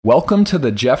Welcome to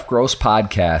the Jeff Gross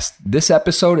Podcast. This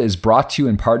episode is brought to you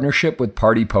in partnership with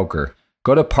Party Poker.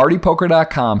 Go to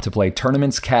partypoker.com to play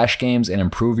tournaments, cash games, and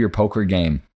improve your poker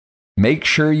game. Make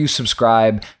sure you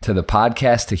subscribe to the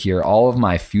podcast to hear all of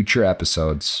my future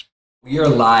episodes. We are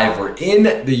live. We're in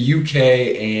the UK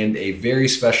and a very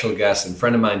special guest and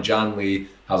friend of mine, John Lee.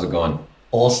 How's it going?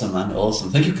 Awesome, man. Awesome.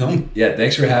 Thank you for coming. Yeah,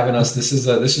 thanks for having us. This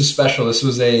is special. This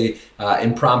was a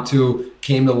impromptu.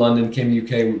 Came to London, came to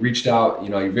UK. We reached out. You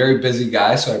know, you're a very busy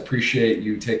guy, so I appreciate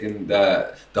you taking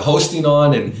the hosting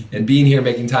on and being here,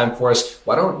 making time for us.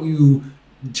 Why don't you?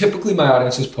 Typically, my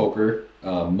audience is poker.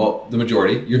 The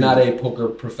majority. You're not a poker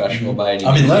professional by any means.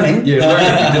 I've been learning. Yeah,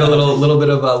 learning. You did a little bit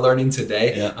of learning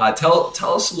today. Yeah. Tell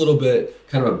us a little bit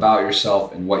kind of about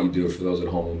yourself and what you do for those at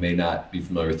home who may not be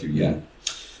familiar with you yet.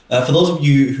 For those of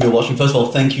you who are watching, first of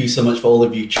all, thank you so much for all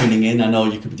of you tuning in. I know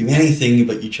you could be doing anything,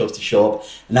 but you chose to show up.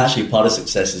 And actually, part of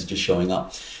success is just showing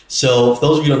up. So for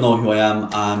those of you who don't know who I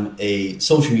am, I'm a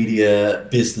social media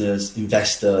business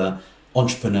investor,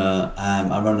 entrepreneur.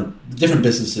 I run different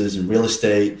businesses in real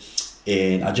estate.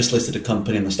 I just listed a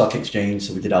company on the stock exchange.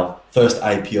 So we did our first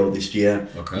IPO this year,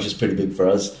 which is pretty big for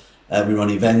us. We run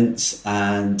events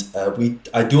and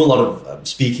I do a lot of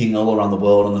speaking all around the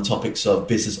world on the topics of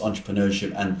business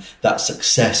entrepreneurship and that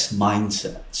success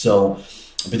mindset. So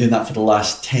I've been doing that for the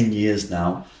last 10 years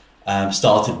now.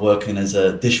 Started working as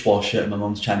a dishwasher at my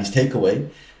mom's Chinese takeaway.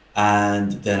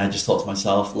 And then I just thought to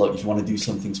myself, look, if you want to do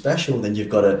something special, then you've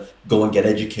got to go and get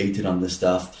educated on this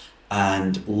stuff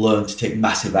and learn to take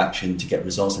massive action to get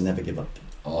results and never give up.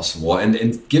 Awesome. Well,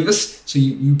 and give us, so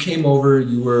you came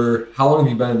over, how long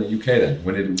have you been in the UK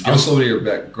then? Give us a little bit of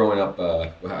your back growing up,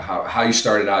 how you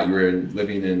started out. You were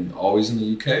living always in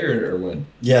the UK or when?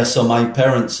 Yeah, so my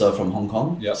parents are from Hong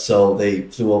Kong. Yep. So they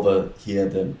flew over here,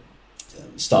 they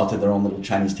started their own little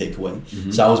Chinese takeaway.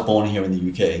 Mm-hmm. So I was born here in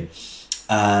the UK.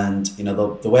 And, you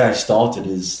know, the way I started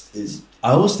is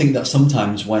I always think that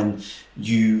sometimes when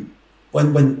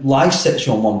life sets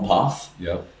you on one path,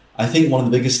 yeah. I think one of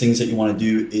the biggest things that you want to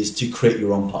do is to create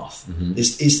your own path. Mm-hmm.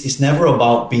 It's never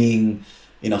about being,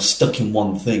 stuck in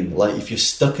one thing. Like if you're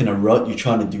stuck in a rut, you're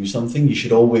trying to do something, you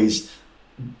should always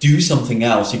do something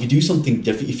else. If you do something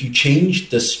different, if you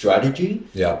change the strategy,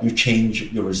 yeah. you change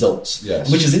your results.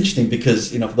 Yes. Which is interesting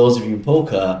because, for those of you in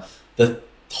poker, the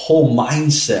whole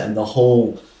mindset and the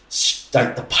whole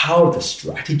the power of the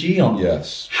strategy on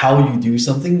yes. how you do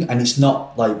something, and it's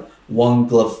not like one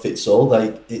glove fits all.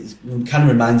 Like it kind of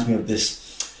reminds me of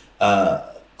this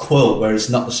quote where it's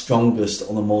not the strongest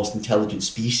or the most intelligent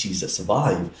species that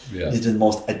survive. Yeah. It's the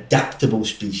most adaptable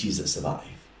species that survive.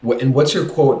 And what's your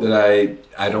quote that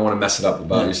I don't want to mess it up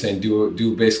about? Yeah. You're saying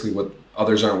do basically what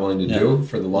others aren't willing to do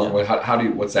for the long way.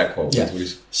 What's that quote? Yeah.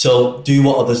 So do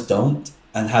what others don't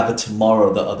and have a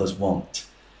tomorrow that others won't.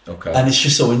 Okay. And it's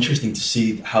just so interesting to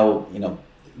see how,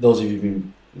 those of you who've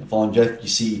been following Jeff, you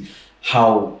see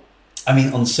how, on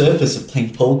the surface of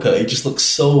playing poker, it just looks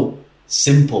so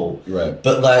simple. Right.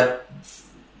 But like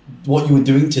what you were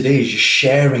doing today is just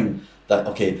sharing that,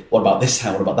 okay, what about this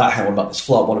hand? What about that hand? What about this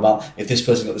flop? What about if this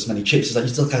person got this many chips? It's like you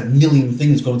still got a million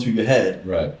things going through your head.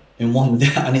 Right. In one day.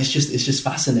 And it's just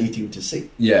fascinating to see.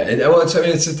 Yeah.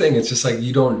 It's the thing. It's just like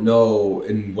you don't know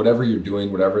in whatever you're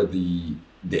doing, whatever the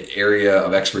area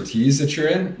of expertise that you're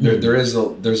in, there's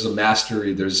a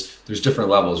mastery, there's different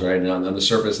levels, right? And on the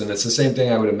surface, and it's the same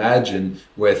thing I would imagine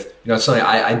with, it's something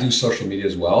I do social media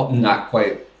as well, not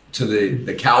quite to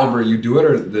the caliber you do it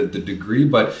or the degree,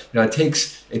 but it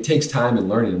takes time and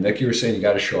learning. And like you were saying, you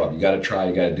got to show up, you got to try,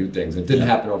 you got to do things. It didn't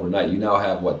happen overnight. You now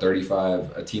have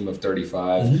a team of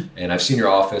 35, and I've seen your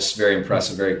office, very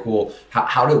impressive, very cool.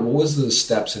 What was the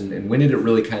steps and when did it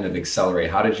really kind of accelerate?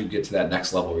 How did you get to that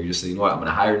next level where you just say, you know what, I'm going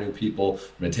to hire new people,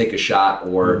 I'm going to take a shot,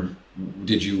 or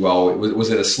did you, was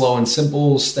it a slow and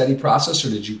simple, steady process,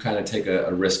 or did you kind of take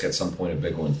a risk at some point, a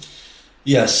big one?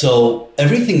 Yeah, so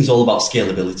everything's all about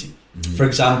scalability. Mm-hmm. For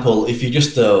example, if you're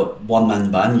just a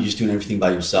one-man band, you're just doing everything by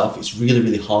yourself, it's really,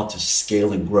 really hard to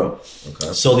scale and grow.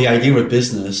 Okay. So the idea of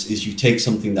business is you take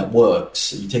something that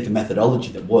works, you take a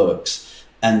methodology that works,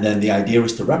 and then the idea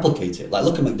is to replicate it. Like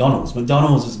look at McDonald's.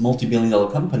 McDonald's is a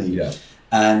multi-billion-dollar company. Yeah.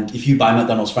 And if you buy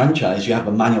McDonald's franchise, you have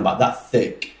a manual about that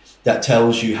thick that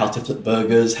tells you how to flip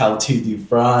burgers, how to do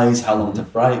fries, how long to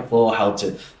fry it for, how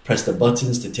to press the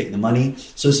buttons to take the money.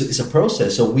 So it's a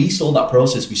process. So we saw that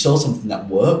process. We saw something that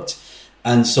worked.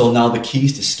 And so now the key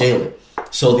is to scale it.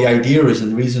 So the idea is,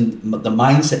 and the reason, the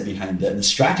mindset behind it and the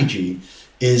strategy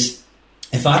is,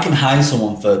 if I can hire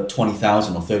someone for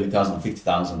 20,000 or 30,000 or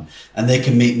 50,000 and they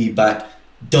can make me back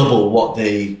double what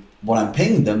I'm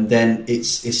paying them, then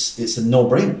it's a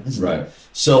no-brainer, isn't right. it?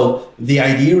 So the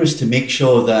idea is to make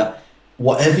sure that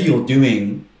whatever you're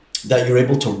doing, that you're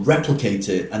able to replicate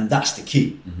it, and that's the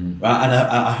key, right? And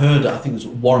I heard, I think it was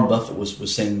Warren Buffett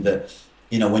was saying that,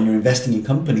 you know, when you're investing in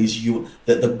companies,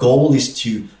 that the goal is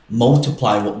to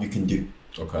multiply what you can do.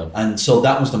 Okay. And so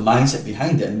that was the mindset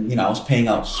behind it. And, you know, I was paying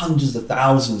out hundreds of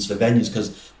thousands for venues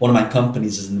because one of my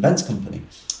companies is an events company.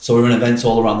 So we run events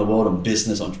all around the world on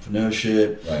business, entrepreneurship,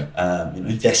 right. You know,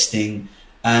 investing.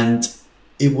 And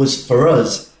it was, for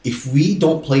us, if we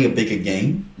don't play a bigger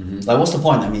game, like what's the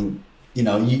point? I mean, you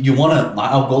know, you want to,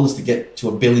 our goal is to get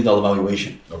to $1 billion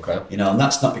valuation. Okay. You know, and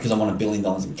that's not because I want $1 billion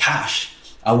in cash.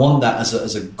 I want that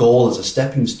as a goal, as a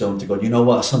stepping stone to go, you know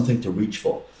what, something to reach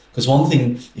for. Because one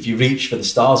thing, if you reach for the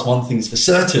stars, one thing is for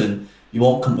certain, you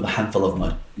won't come with a handful of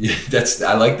mud. Yeah,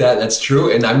 I like that. That's true.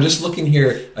 And I'm just looking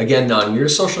here again on your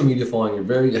social media following. You're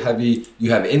very heavy. You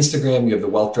have Instagram. You have the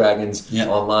Wealth Dragons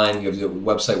online. You have the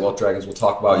website Wealth Dragons. We'll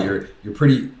talk about. You're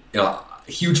pretty, you know,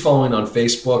 huge following on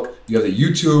Facebook. You have the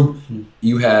YouTube.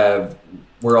 You have.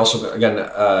 We're also, again,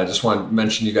 just want to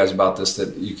mention to you guys about this,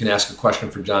 that you can ask a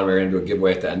question for John. We're going to do a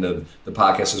giveaway at the end of the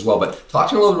podcast as well. But talk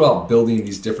to me a little bit about building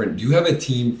these different, do you have a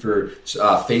team for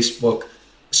Facebook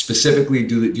specifically?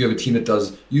 Do you have a team that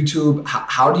does YouTube?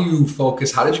 How do you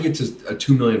focus? How did you get to a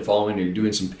 2 million following? Are you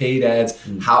doing some paid ads?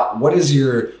 What is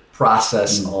your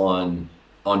process on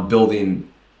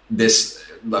building this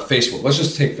Facebook? Let's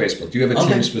just take Facebook. Do you have a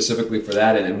team specifically for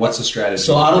that? And what's the strategy?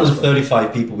 So out of the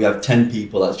 35 people, we have 10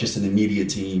 people. That's just an immediate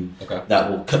team that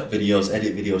will cut videos,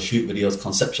 edit videos, shoot videos,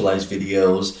 conceptualize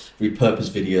videos, repurpose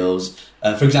videos.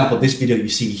 For example, this video you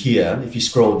see here, if you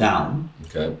scroll down,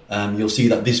 you'll see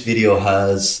that this video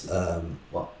has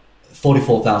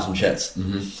 44,000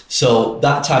 shares. So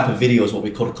that type of video is what we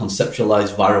call a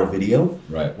conceptualized viral video,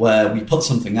 where we put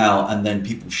something out and then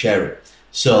people share it.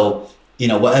 So, you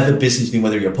know, whatever business you do,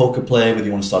 whether you're a poker player, whether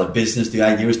you want to start a business, the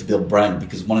idea is to build brand.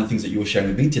 Because one of the things that you were sharing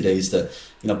with me today is that,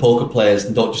 you know, poker players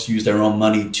don't just use their own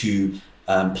money to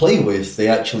play with, they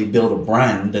actually build a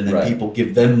brand, and then people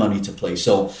give them money to play.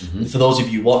 So for those of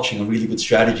you watching, a really good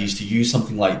strategy is to use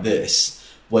something like this,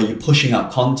 where you're pushing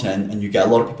out content and you get a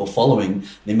lot of people following. And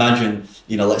imagine,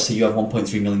 you know, let's say you have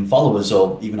 1.3 million followers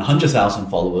or even 100,000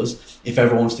 followers. If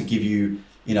everyone wants to give you,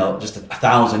 you know, just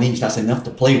 1,000 each, that's enough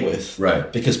to play with.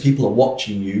 Right. Because people are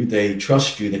watching you, they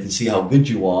trust you, they can see how good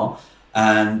you are.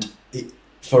 And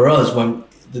for us, when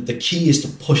the key is to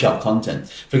push out content.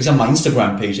 For example, my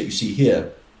Instagram page that you see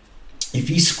here, if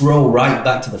you scroll right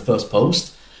back to the first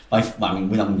post, I mean,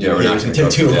 we're not going to do it here, it's going to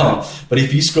take too long. But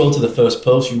if you scroll to the first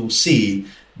post, you will see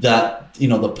that, you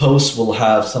know, the post will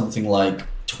have something like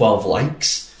 12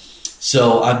 likes.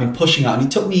 So I've been pushing out, and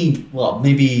it took me,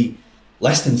 maybe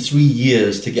less than 3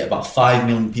 years to get about 5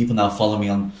 million people now following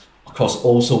me across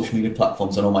all social media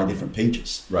platforms and all my different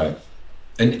pages. Right.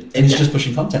 And it's just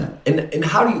pushing content out. And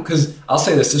how do you, because I'll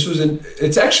say this was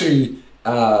it's actually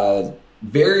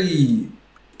very,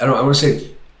 I want to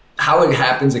say how it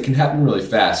happens. It can happen really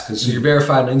fast because you're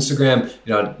verified on Instagram.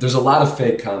 You know, there's a lot of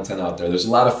fake content out there. There's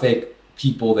a lot of fake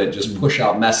people that just push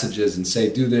out messages and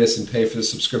say, do this and pay for the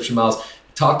subscription miles.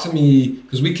 Talk to me,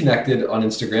 because we connected on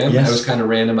Instagram. It was kind of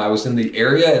random. I was in the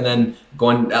area, and then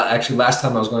actually last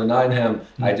time I was going to Nottingham,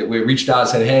 we reached out and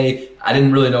said, hey, I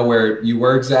didn't really know where you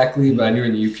were exactly, but I knew you were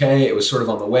in the UK. It was sort of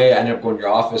on the way. I ended up going to your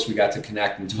office. We got to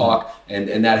connect and talk,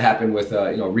 and that happened with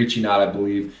reaching out, I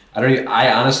believe.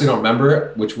 I honestly don't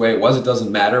remember which way it was. It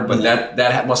doesn't matter, but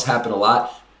that must happen a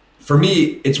lot. For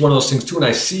me, it's one of those things too. When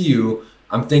I see you,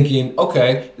 I'm thinking,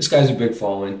 okay, this guy's a big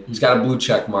following. He's got a blue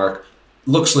check mark.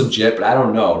 Looks legit, but I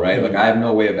don't know, right? Like I have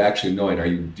no way of actually knowing. Are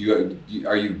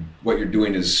you what you're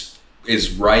doing is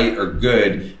right or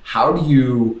good? How do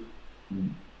you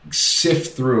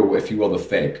sift through, if you will, the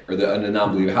fake or the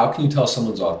non-believer? How can you tell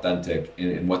someone's authentic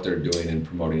in what they're doing and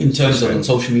promoting? In terms of on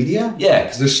social media? Yeah,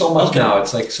 because there's so much now.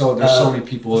 It's like there's so many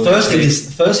people. The first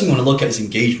thing you want to look at is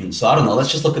engagement. So I don't know.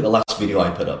 Let's just look at the last video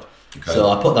I put up. Okay. So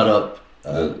I put that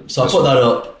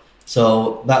up.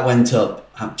 So that went up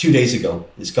 2 days ago.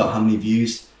 It's got how many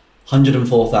views?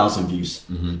 104,000 views.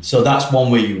 So that's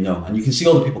one way you know, and you can see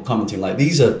all the people commenting. Like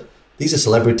these are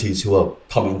celebrities who are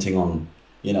commenting on,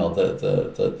 you know,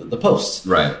 the posts.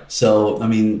 Right. So I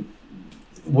mean,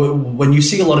 when you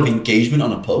see a lot of engagement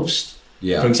on a post,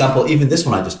 for example, even this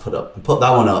one I just put up, and put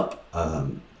that one up.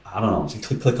 I don't know.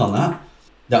 So click on that.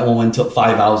 That one went up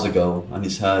 5 hours ago, and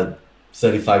it's had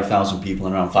 35,000 people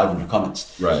and around 500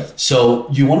 comments. Right. So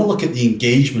you want to look at the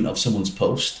engagement of someone's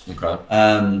post. Okay.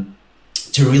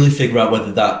 To really figure out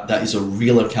whether that is a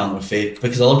real account or fake,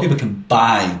 because a lot of people can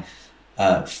buy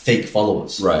fake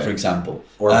followers, right, for example,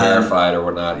 or verified or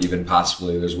whatnot. Even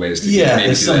possibly, there's ways to maybe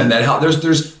there's do that. And that help.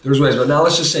 There's ways. But now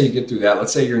let's just say you get through that.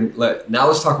 Let's say now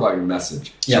let's talk about your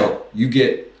message. Yeah. So you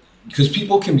get, because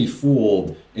people can be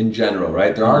fooled in general,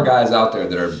 right? There are guys out there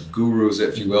that are gurus,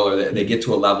 if you will, or they get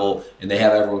to a level and they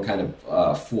have everyone kind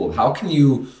of fooled. How can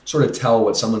you sort of tell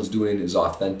what someone's doing is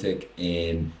authentic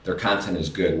and their content is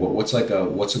good? What's a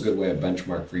good way, a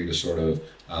benchmark for you to sort of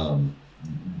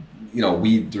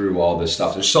weed through all this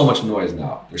stuff? There's so much noise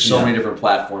now. There's so many different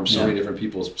platforms, so many different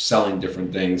people selling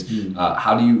different things.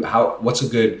 What's a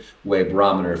good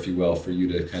barometer, if you will, for you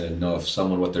to kind of know if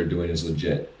what they're doing is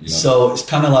legit? So it's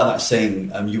kind of like that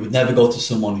saying, you would never go to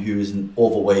someone who isn't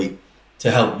overweight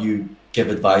to help you give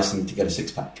advice and to get a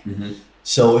six-pack. Mm-hmm.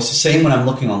 So it's the same when I'm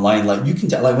looking online. Like you can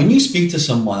tell, like when you speak to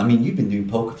someone, I mean, you've been doing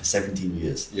poker for 17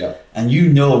 years. Yeah. And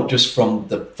you know just from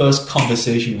the first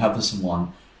conversation you have with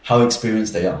someone how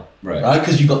experienced they are, right?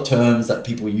 Because you got terms that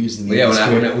people use in the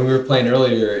industry. When we were playing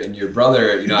earlier, and your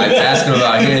brother, I asked him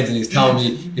about hands, and he's telling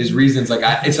me his reasons.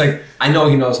 It's like I know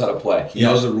he knows how to play. He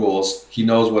knows the rules. He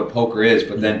knows what poker is.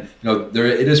 But then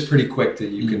it is pretty quick that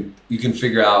you can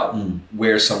figure out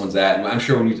where someone's at. And I'm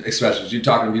sure especially as you're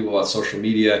talking to people about social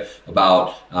media,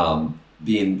 about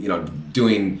being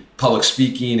doing public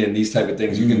speaking and these type of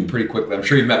things, you can pretty quickly. I'm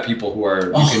sure you've met people who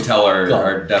you can tell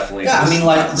are definitely. Yeah, I mean,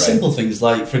 like simple things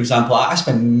like, for example, I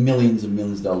spend millions and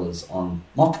millions of dollars on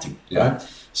marketing, right?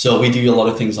 So we do a lot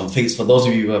of things on Facebook. For those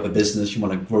of you who have a business, you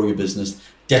want to grow your business,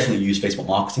 definitely use Facebook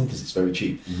marketing because it's very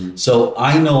cheap. Mm-hmm. So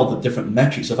I know the different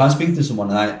metrics. So if I'm speaking to someone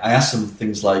and I ask them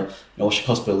things like, what's your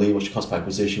cost per lead, what's your cost per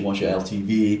acquisition, what's your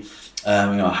LTV,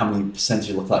 how many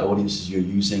percentage of lookalike audiences you're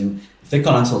using. If they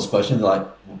can't answer those questions, they're like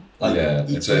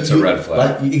it's a red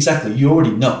flag. Exactly, you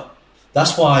already know.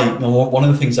 That's why one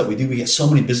of the things that we do, we get so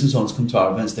many business owners come to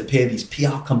our events. They pay these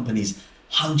PR companies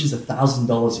hundreds of thousands of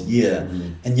dollars a year,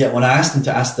 and yet when I ask them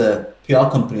to ask the PR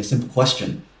company a simple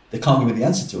question, they can't give me the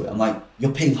answer to it. I'm like,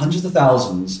 you're paying hundreds of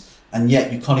thousands, and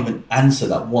yet you can't even answer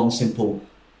that one simple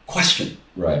question.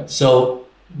 Right. So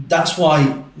that's why.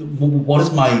 What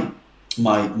is my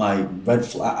red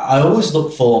flag? I always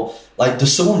look for,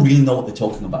 does someone really know what they're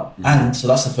talking about? Mm-hmm. And so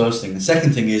that's the first thing. The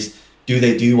second thing is, do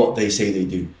they do what they say they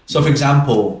do? So for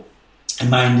example, in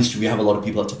my industry, we have a lot of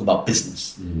people that talk about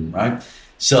business, right?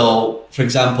 So for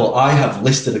example, I have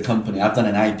listed a company. I've done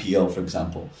an IPO, for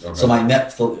example. Okay. So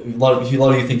a lot of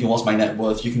you thinking, what's my net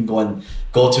worth? You can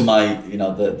go to my,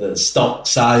 the stock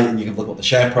site, and you can look at what the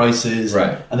share price is,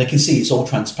 right? And they can see it's all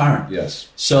transparent. Yes.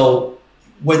 So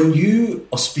when you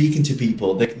are speaking to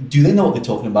people, do they know what they're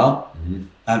talking about? Mm-hmm.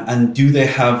 And do they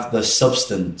have the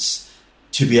substance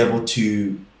to be able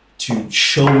to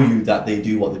show you that they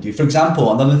do what they do? For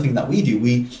example, another thing that we do,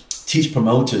 we teach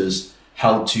promoters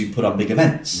how to put on big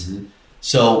events. Mm-hmm.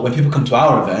 So when people come to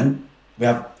our event, we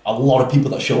have a lot of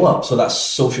people that show up. So that's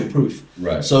social proof.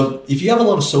 Right. So if you have a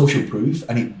lot of social proof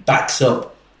and it backs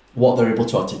up what they're able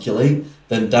to articulate,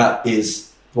 then that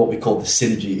is what we call the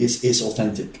synergy. It's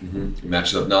authentic. Mm-hmm. You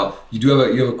match it up. Now you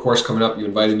have a course coming up. You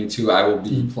invited me to. I will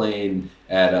be playing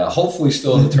at hopefully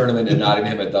still in the tournament in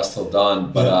Nottingham at Dusk Till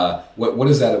Dawn. But what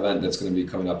is that event that's going to be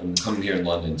coming up and coming here in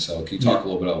London? So can you talk a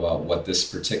little bit about what this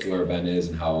particular event is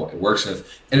and how it works? And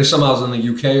if someone's in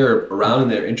the UK or around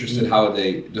and they're interested, how do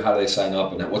they sign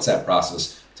up, and what's that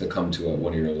process to come to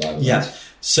one of your live events? Yeah.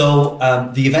 So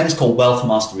the event is called Wealth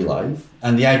Mastery Live,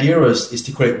 and the idea is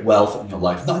to create wealth in your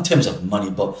life, not in terms of money,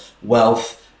 but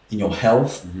wealth in your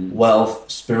health,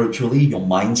 wealth spiritually, your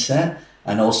mindset,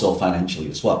 and also financially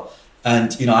as well.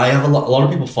 And I have a lot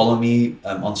of people follow me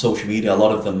on social media. A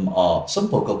lot of them are some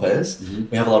poker players. Mm-hmm.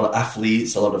 We have a lot of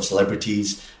athletes, a lot of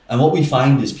celebrities, and what we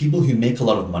find is people who make a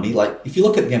lot of money. Like if you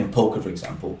look at the game of poker, for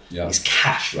example, it's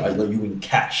cash, right? Like you win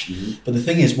cash. Mm-hmm. But the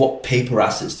thing is, what paper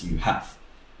assets do you have?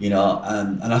 And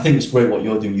I think it's great what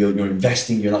you're doing. You're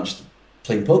investing. You're not just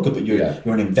playing poker, but you're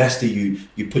an investor. You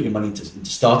put your money into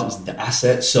startups, into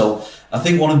assets. So I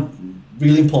think one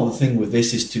really important thing with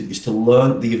this is to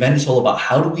learn. The event is all about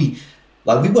how do we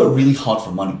work really hard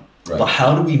for money, right? But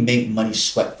how do we make money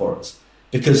sweat for us?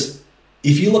 Because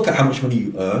if you look at how much money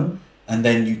you earn and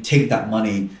then you take that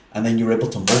money and then you're able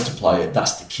to multiply it,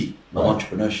 that's the key of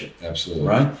entrepreneurship. Absolutely.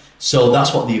 Right? So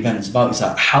that's what the event is about, is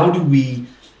that how do we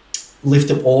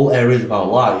lift up all areas of our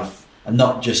life and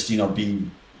not just, be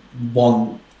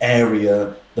one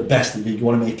area the best. You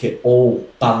want to make it all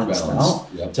balanced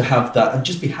out to have that and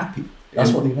just be happy.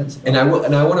 That's what the event's about.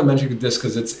 And I want to mention this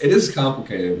because it is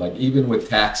complicated. Like even with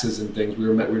taxes and things, we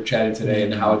were chatting today,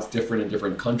 and how it's different in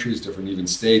different countries, different even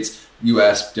states.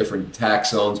 U.S. different tax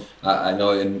zones. I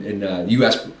know in the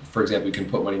U.S., for example, you can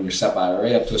put money in your SEP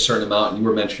IRA up to a certain amount. And you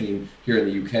were mentioning here in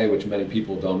the U.K., which many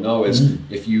people don't know, is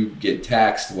if you get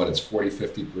taxed, what it's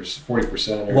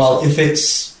 40%. Well, if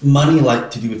it's money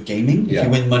like to do with gaming, if you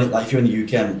win money, like if you're in the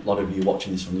UK, and a lot of you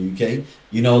watching this from the UK,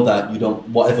 you know that you don't,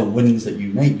 whatever winnings that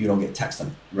you make, you don't get taxed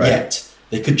on yet.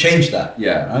 They could change that.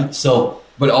 Yeah. Right. So.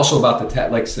 But also about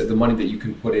the money that you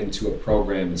can put into a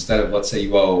program, instead of, let's say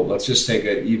you owe, let's just take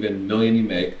an even million you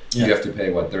make, you have to pay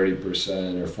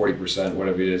 30% or 40%,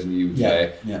 whatever it is in the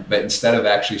UK. Yeah. But instead of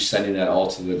actually sending that all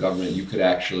to the government, you could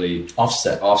actually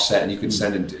offset, and you could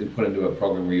send it and put into a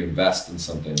program where you invest in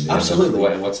something. Absolutely.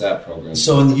 And what's that program?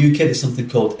 So in the UK, there's something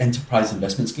called Enterprise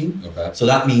Investment Scheme. Okay. So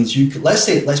that means you could,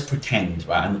 let's pretend,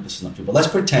 right? I know this is not true, but let's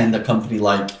pretend a company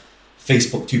like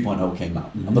Facebook 2.0 came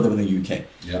out, but they were in the UK.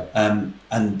 Yeah.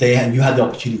 And you had the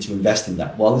opportunity to invest in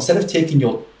that. Well, instead of taking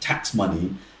your tax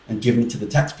money and giving it to the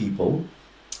tax people,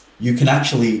 you can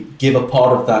actually give a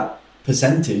part of that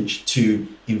percentage to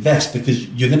invest, because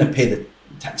you're going to pay the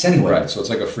tax anyway. Right. So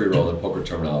it's like a free roll in poker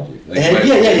terminology. Like, yeah.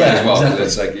 As well. Exactly.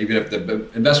 It's like even if the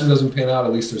investment doesn't pan out,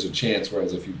 at least there's a chance.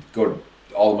 Whereas if you go,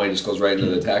 all the money just goes right into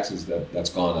the taxes, that's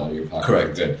gone out of your pocket.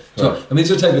 Correct. Good. So I mean,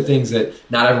 these are the type of things that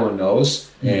not everyone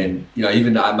knows, and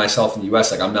even myself in the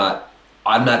U.S., like I'm not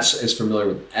as familiar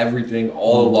with everything,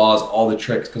 all the laws, all the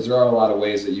tricks, because there are a lot of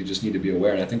ways that you just need to be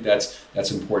aware, and I think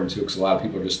that's important too, because a lot of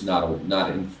people are just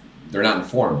they're not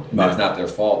informed, and it's not their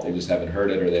fault. They just haven't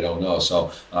heard it or they don't know.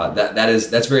 So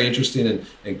that's very interesting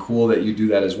and cool that you do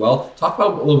that as well. Talk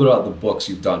about a little bit about the books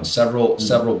you've done. Several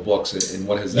books, and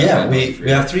what has that been? Yeah, we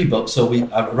have 3 books. So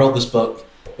I wrote this book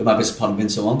with my business partner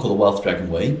Vincent Wong called The Wealth Dragon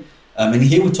Way. And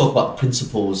here we talk about the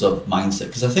principles of mindset,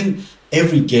 because I think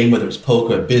every game, whether it's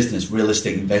poker, business, real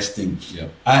estate, investing,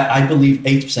 I believe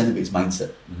 80% of it is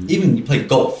mindset. Even you play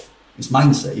golf, it's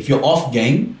mindset. If you're off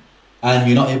game and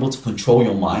you're not able to control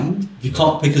your mind, you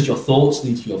can't, because your thoughts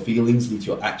lead to your feelings, lead to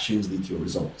your actions, lead to your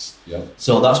results.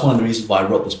 So that's one of the reasons why I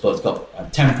wrote this book. It's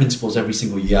got 10 principles. Every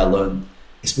single year I learn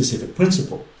a specific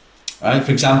principle. Right?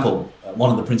 For example, one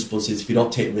of the principles is if you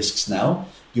don't take risks now,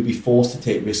 you'll be forced to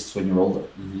take risks when you're older.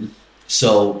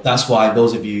 So that's why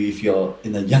those of you, if you're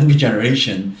in the younger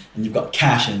generation and you've got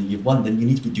cash and you've won, then you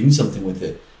need to be doing something with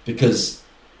it, because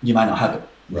you might not have it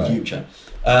in the future.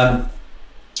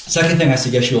 Second thing I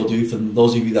suggest you'll do, for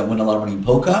those of you that win a lot of money in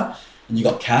poker and you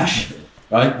got cash,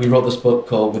 right? We wrote this book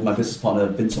called, with my business partner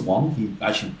Vincent Wong.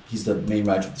 He's the main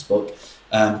writer of this book,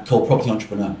 called Property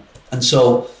Entrepreneur. And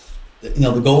so,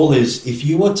 the goal is, if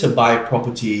you were to buy a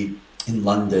property in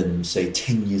London, say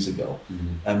 10 years ago,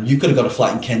 you could have got a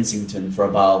flat in Kensington for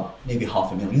about maybe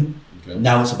 $500,000. Okay.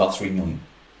 Now it's about $3 million,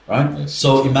 right? Nice.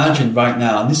 So imagine right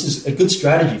now, and this is a good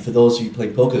strategy for those of you who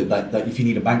play poker, that if you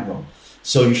need a bankroll.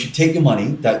 So you should take your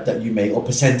money that you make, or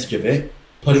percentage of it,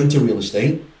 put it into real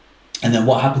estate, and then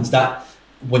what happens that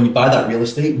when you buy that real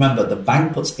estate, remember the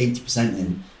bank puts 80%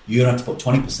 in. You don't have to put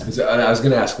 20%. I was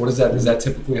going to ask, what is that? Is that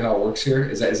typically how it works here?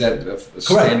 Is that a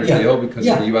standard deal? Because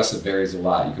in the US it varies a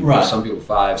lot. You can put some people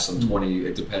 5, some 20.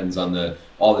 It depends on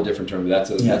all the different terms.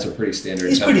 That's a pretty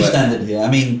standard. It's template. Pretty standard here. I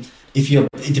mean,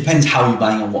 it depends how you're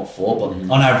buying and what for,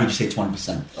 but on average, you say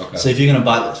 20%. Okay. So if you're going to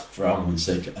buy, for argument's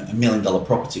sake, $1 million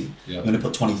property, you're going to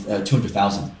put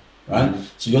 200,000, right?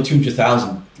 So your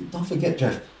 200,000. Don't forget,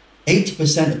 Jeff,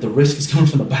 80% of the risk is coming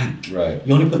from the bank. Right.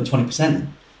 You're only putting 20%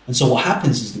 in. And so what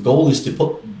happens is the goal is to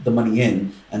put the money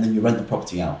in and then you rent the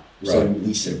property out. Right. So you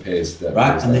lease it.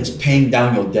 And it's paying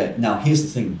down your debt. Now, here's the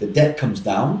thing. The debt comes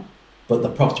down, but the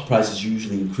property prices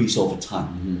usually increase over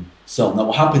time. So now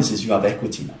what happens is you have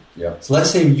equity now. Yeah. So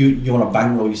let's say you want to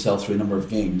bankroll yourself through a number of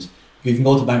games. You can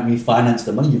go to the bank, refinance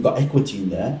the money. You've got equity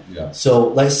in there. Yeah. So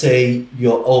let's say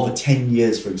you're over 10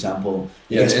 years, for example.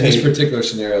 Yeah. In this particular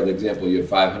scenario, the example you had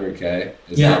 $500K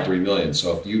is now $3 million.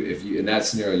 So if you in that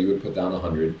scenario, you would put down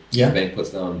 100. Yeah. The bank puts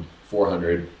down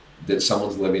 400. That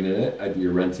someone's living in it.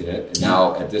 You're renting it, and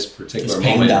now at this particular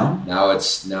moment,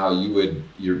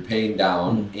 you're paying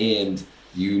down, and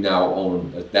you now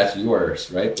own. That's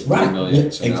yours, right? The $3 million. Yeah,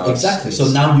 so exactly. So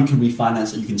now you can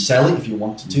refinance it. You can sell it if you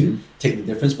wanted to, take the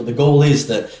difference. But the goal is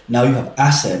that now you have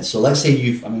assets. So let's say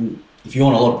if you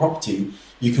own a lot of property,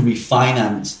 you can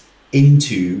refinance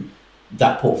into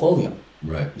that portfolio.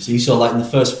 Right. You see, so like in the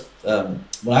first,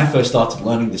 when I first started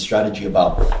learning the strategy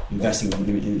about investing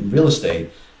in real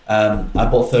estate, I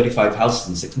bought 35 houses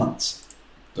in 6 months.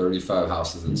 35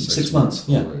 houses in 6 months.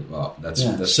 Yeah. Wow, that's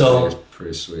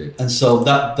pretty sweet. And so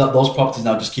that those properties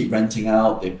now just keep renting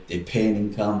out. They pay an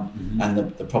income, and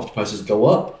the property prices go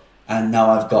up. and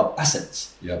now I've got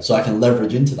assets. Yep. So I can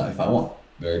leverage into that if I want.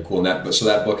 Very cool. And so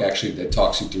that book actually it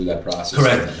talks you through that process.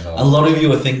 Correct. A lot of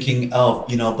you are thinking, oh,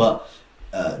 but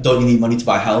don't you need money to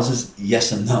buy houses?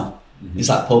 Yes and no. Mm-hmm. It's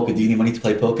like poker. Do you need money to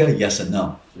play poker? Yes and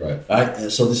no. Right.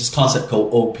 So this is a concept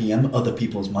called OPM, other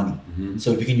people's money. Mm-hmm.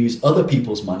 So if you can use other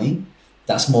people's money,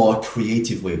 that's more a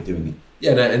creative way of doing it.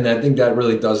 Yeah, and I think that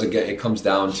really does, again, it comes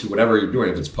down to whatever you're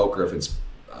doing, if it's poker, if it's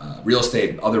real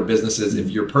estate, other businesses, if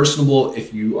you're personable,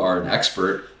 if you are an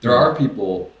expert, there are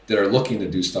people that are looking to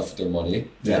do stuff with their money.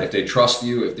 That if they trust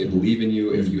you, if they believe in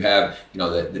you, if you have, the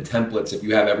templates, if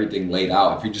you have everything laid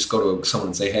out, if you just go to someone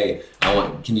and say, hey,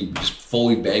 can you just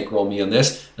fully bankroll me on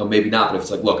this? No, maybe not. But if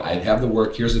it's like, look, I have the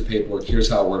work, here's the paperwork, here's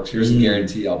how it works, here's the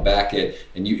guarantee, I'll back it.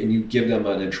 And you give them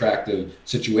an attractive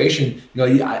situation.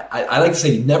 I like to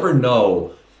say you never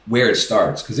know where it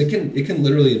starts, because it can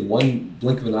literally in one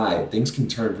blink of an eye, things can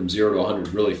turn from 0 to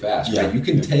 100 really fast. Yeah. Right? You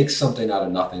can take something out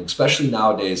of nothing, especially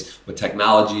nowadays with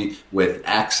technology, with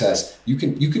access. You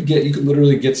could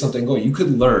literally get something going. You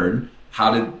could learn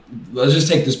how to, let's just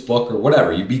take this book or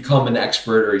whatever. You become an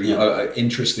expert or you're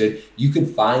interested. You could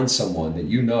find someone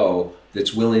that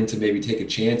that's willing to maybe take a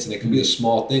chance, and it can be a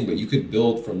small thing, but you could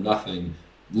build from nothing,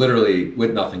 literally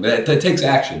with nothing. But that takes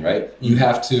action, right?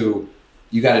 Mm-hmm.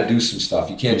 You got to do some stuff.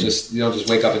 You can't just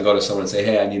wake up and go to someone and say,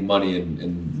 hey, I need money.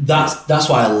 And that's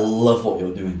why I love what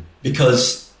you're doing,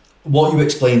 because what you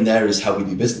explained there is how we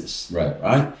do business.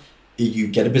 Right. You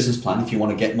get a business plan. If you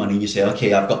want to get money, you say,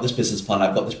 okay, I've got this business plan.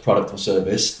 I've got this product or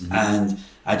service, and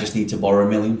I just need to borrow £1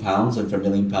 million. And for £1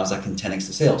 million, I can 10x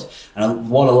the sales. And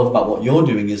what I love about what you're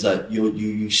doing is that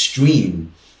you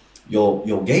stream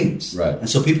your games, right? And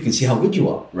so people can see how good you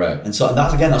are, right? And so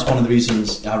that's one of the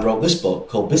reasons I wrote this book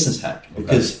called Business Hack,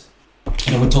 because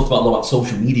we talked about a lot about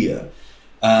social media,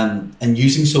 and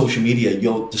using social media.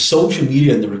 The social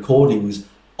media and the recordings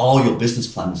are your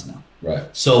business plans now, right?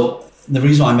 So the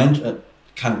reason I mentioned,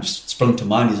 kind of just sprung to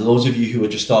mind, is those of you who are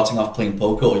just starting off playing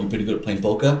poker, or you're pretty good at playing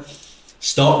poker,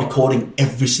 start recording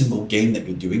every single game that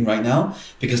you're doing right now,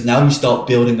 because now you start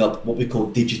building up what we call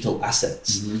digital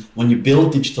assets. When you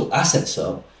build digital assets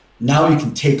up, now you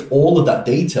can take all of that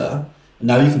data, and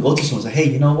now you can go to someone and say,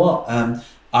 hey, you know what?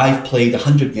 I've played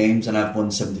 100 games and I've won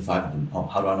 75 of them. Oh,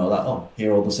 how do I know that? Oh,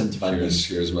 here are all the 75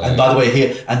 games. And by the way,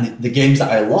 here, and the games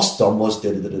that I lost on was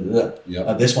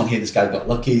da-da-da-da-da. This one here, this guy got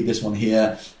lucky. This one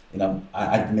here,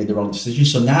 I made the wrong decision.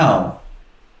 So now,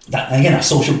 that's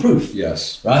social proof.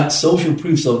 Yes. Right? Social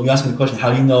proof. So you ask me the question,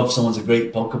 how do you know if someone's a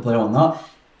great poker player or not?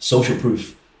 Social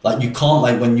proof. Like, you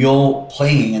can't, when you're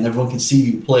playing and everyone can see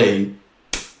you play,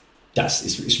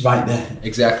 it's right there.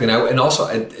 Exactly. And also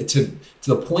to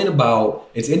the point about,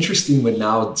 it's interesting with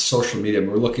now social media,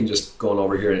 we're going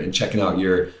over here and checking out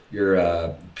your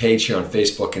page here on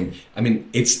Facebook. And I mean,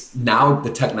 it's now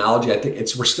the technology, I think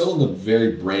we're still in the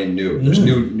very brand new. There's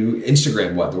new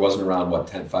Instagram, there wasn't around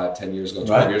 10 years ago,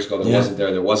 12 years ago,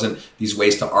 there wasn't these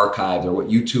ways to archive, or what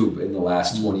YouTube in the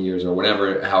last 20 years or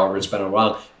however it's been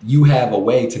around. You have a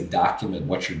way to document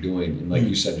what you're doing, and like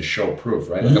you said, to show proof,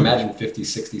 right? Like, imagine 50,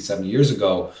 60, 70 years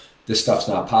ago, this stuff's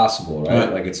not possible,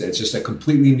 right? Like, it's just a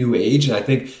completely new age. And I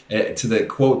think to the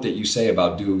quote that you say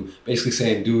about do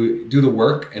the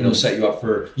work and it'll set you up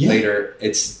for later.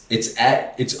 It's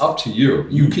up to you.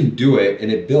 You can do it,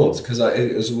 and it builds, because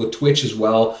as with Twitch as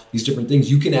well, these different things,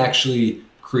 you can actually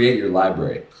create your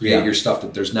library, create your stuff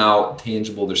that there's now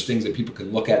tangible. There's things that people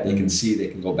can look at, they can see, they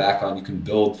can go back on. You can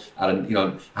build out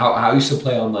of, how I used to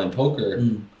play online poker.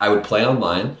 I would play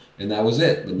online, and that was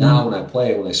it. But now when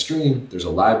I stream, there's a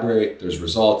library, there's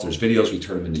results, there's videos. We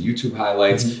turn them into YouTube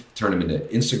highlights, turn them into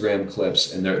Instagram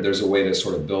clips, and there's a way to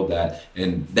sort of build that.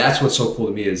 And that's what's so cool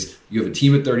to me is you have a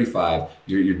team of 35.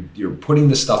 You're putting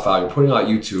this stuff out. You're putting it on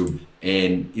YouTube.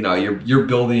 And you're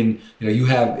building. You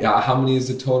have how many is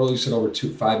the total? You said over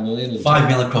 5 million. 5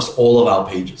 million across all of our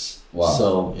pages. Wow.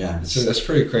 So that's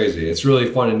pretty crazy. It's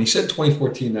really fun. And you said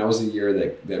 2014. That was the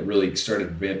year that really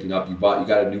started ramping up. You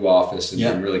got a new office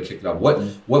and really kicked it up. What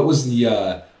was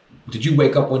the? Did you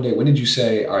wake up one day? When did you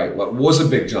say, all right? What was a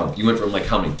big jump? You went from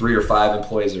how many, 3 or 5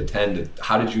 employees or 10 to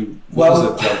how did you? What was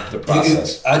the jump? The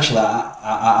process. Actually,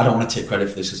 I don't want to take credit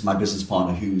for this, because my business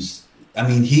partner,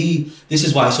 this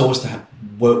is why it's always to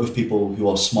work with people who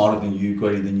are smarter than you,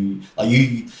 greater than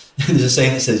you. There's a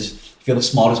saying that says, if you're the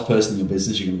smartest person in your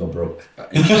business, you're going to go broke.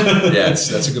 Yeah,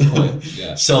 that's a good point.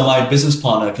 Yeah. So my business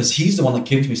partner, because he's the one that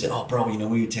came to me and said, oh, bro, we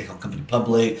need to take our company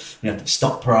public. We have to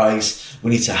stock price.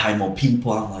 We need to hire more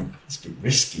people. I'm like, it's a bit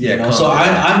risky. Yeah, So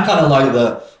I'm kind of like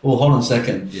hold on a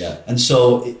second. Yeah. And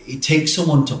so it takes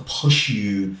someone to push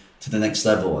you to the next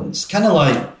level. And it's kind of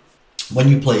like, when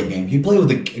you play a game, you play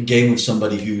with a game with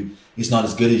somebody who is not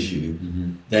as good as you,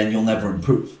 then you'll never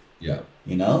improve. Yeah.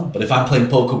 You know, but if I'm playing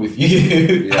poker with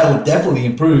you, I will definitely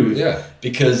improve. Yeah.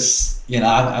 Because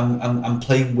I'm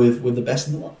playing with the best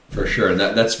in the world. For sure, and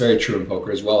that's very true in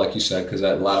poker as well, like you said, because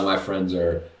a lot of my friends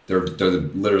are they're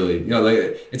literally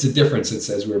it's a difference. It's,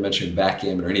 as we were mentioning,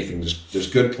 backgammon or anything. There's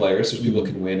good players. There's people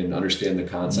who can win and understand the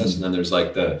concepts, and then there's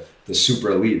like the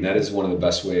super elite, and that is one of the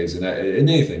best ways in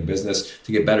anything business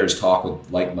to get better is talk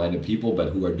with like-minded people,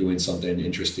 but who are doing something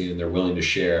interesting and they're willing to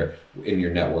share in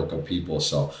your network of people.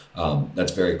 So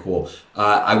that's very cool.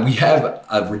 We have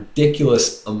a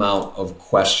ridiculous amount of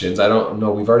questions. I don't know.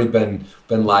 We've already been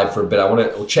live for a bit. I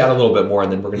want to chat a little bit more,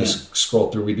 and then we're going to scroll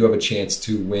through. We do have a chance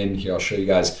to win here. I'll show you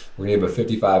guys. We're going to have a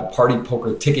 55 party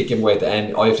poker ticket giveaway at the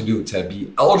end. All you have to do to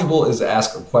be eligible is to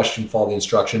ask a question, follow the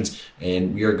instructions,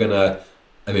 and we are going to.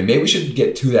 I mean, maybe we should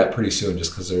get to that pretty soon,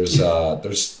 just because there's a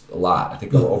lot. I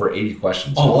think over 80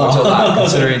 questions. Oh, wow. Which is a lot,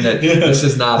 considering that this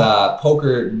is not a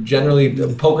poker-dominated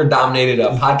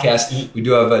podcast. We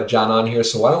do have John on here,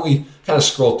 so why don't we kind of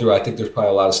scroll through? I think there's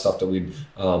probably a lot of stuff that we'd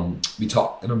be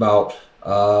talking about.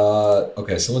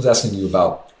 Okay, someone's asking you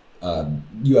about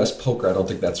U.S. poker. I don't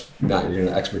think that's not your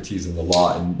expertise in the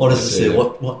law. And what does it say?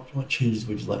 What changes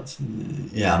would you like to?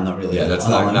 Yeah, I'm not really. Yeah, that's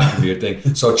not going to be your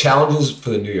thing. So challenges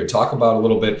for the new year. Talk about a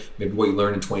little bit, maybe what you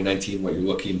learned in 2019, what you're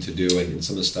looking to do, and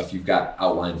some of the stuff you've got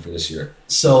outlined for this year.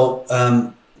 So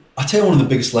I'll tell you one of the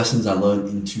biggest lessons I learned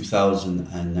in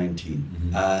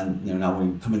 2019, and now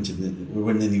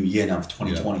we're in the new year now of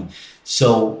 2020. Yeah.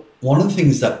 So one of the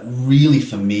things that really,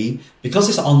 for me, because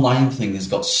this online thing has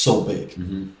got so big.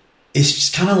 It's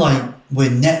just kind of like we're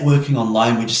networking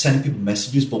online. We're just sending people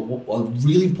messages. But a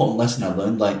really important lesson I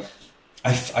learned, like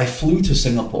I flew to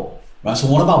Singapore, right? So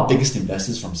one of our biggest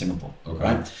investors from Singapore,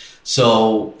 right?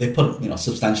 So they put a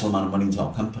substantial amount of money into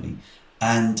our company,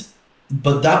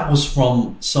 but that was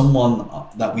from someone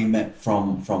that we met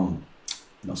from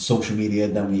social media.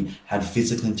 Then we had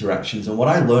physical interactions, and what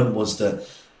I learned was that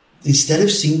instead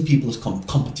of seeing people as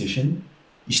competition,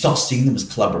 you start seeing them as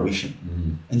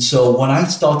collaboration. And so when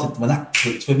that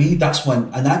clicked for me, that's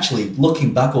when, and actually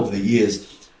looking back over the years,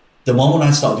 the moment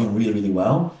I started doing really, really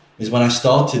well is when I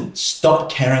stop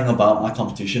caring about my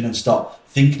competition and start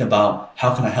thinking about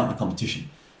how can I help my competition.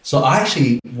 So one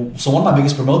of my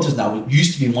biggest promoters now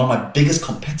used to be one of my biggest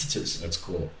competitors. That's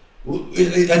cool.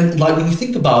 And like when you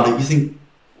think about it, you think,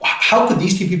 how could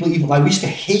these two people even, like, we used to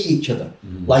hate each other.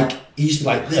 Like, it used to be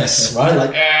like this, right?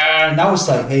 Like, now it's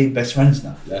like, hey, best friends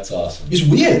now. That's awesome. It's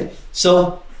weird.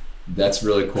 So that's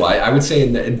really cool. I would say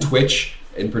in Twitch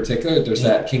in particular, there's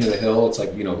that King of the Hill. It's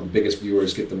like, the biggest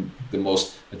viewers get the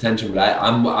most attention. But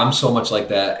I'm so much like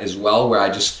that as well, where I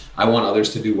want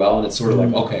others to do well, and it's sort of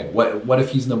like, okay, what if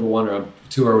he's number one or I'm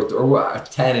 2 or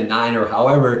 10 and 9 or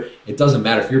however? It doesn't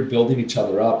matter. If you're building each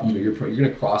other up, you're going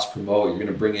to cross promote. You're going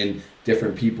to bring in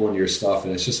different people into your stuff,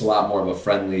 and it's just a lot more of a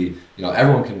friendly.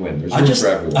 Everyone can win. There's room for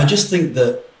everyone. I just think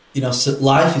that so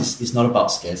life is not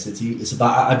about scarcity. It's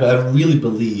about I really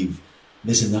believe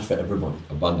there's enough for everybody.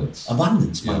 Abundance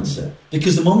mindset.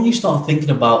 Because the moment you start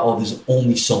thinking about there's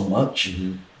only so much,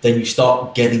 then you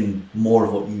start getting more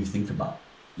of what you think about.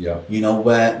 Yeah.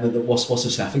 Where what's the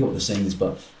saying? I forget what the saying is,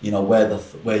 but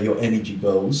where your energy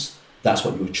goes, that's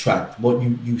what you attract. What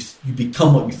you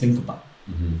become what you think about.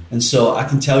 And so I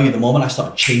can tell you, the moment I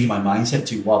start changing my mindset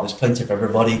to, wow, there's plenty for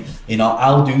everybody.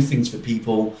 I'll do things for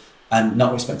people and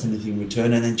not expect anything in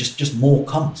return, and then just more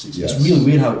comes. It's really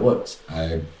weird how it works.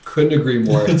 I couldn't agree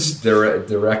more. It's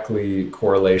directly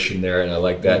correlation there, and I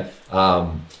like that.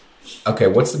 Okay,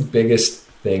 what's the biggest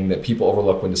thing that people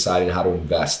overlook when deciding how to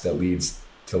invest that leads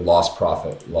to lost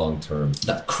profit long term?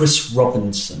 That Chris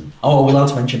Robinson. Oh, are we allowed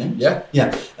to mention him? Yeah.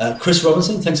 Chris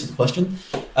Robinson, thanks for the question.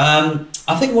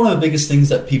 I think one of the biggest things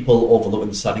that people overlook when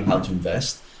deciding how to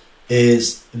invest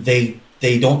is they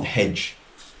don't hedge,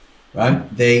 right?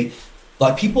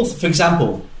 People, for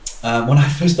example, when I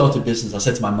first started business, I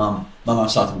said to my mum, I'm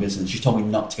starting business. She told me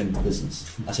not to get into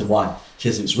business. I said, why?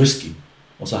 She said, it's risky.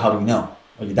 Also, how do you know?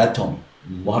 Well, your dad told me.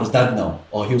 Well, how does dad know?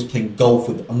 Or he was playing golf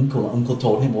with uncle. Uncle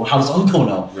told him. Well, how does uncle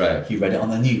know? Right. He read it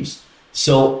on the news.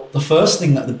 So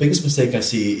the biggest mistake I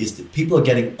see is that people are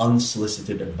getting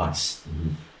unsolicited advice.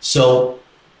 So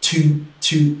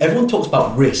everyone talks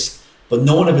about risk, but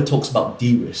no one ever talks about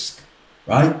de-risk,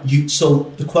 right?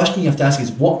 So the question you have to ask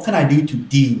is, what can I do to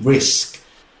de-risk?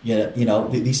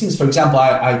 These things. For example,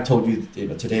 I told you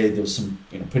today there was some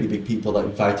pretty big people that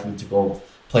invited me to go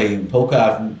playing poker.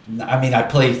 I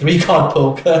play 3-card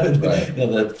poker, Right.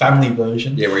 The family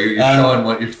version. Yeah, where you're showing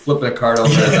what you're flipping a card over.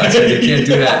 I said you can't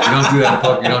do that. You don't do that in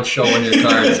poker. You don't show one of your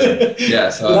cards.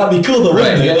 So that'd be cool, though,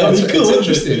 right? wouldn't it? Yeah, That'd it's be cool.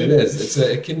 interesting. It is.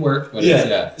 It can work, but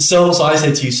Yeah. So I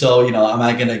said to you, am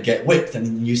I going to get whipped?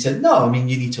 And you said, no. I mean,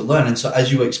 you need to learn. And so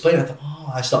as you were explaining, I thought,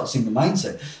 I started seeing the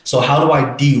mindset. So how do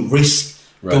I de-risk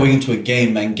going into a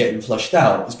game and getting flushed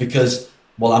out? It's because,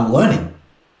 I'm learning.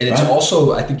 And it's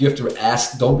also, I think you have to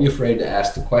ask, don't be afraid to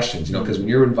ask the questions, because when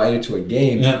you're invited to a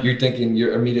game,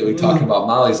 you're immediately talking about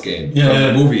Molly's game from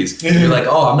the movies. You're like,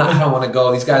 I don't want to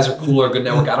go. These guys are cool or good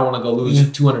network. I don't want to go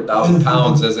lose 200,000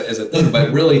 pounds as a thing.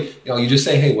 But really, you just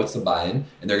say, hey, what's the buy-in?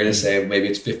 And they're going to say, maybe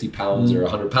it's 50 pounds or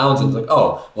 100 pounds. And it's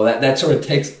like, that sort of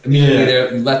takes, immediately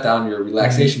there, you let down your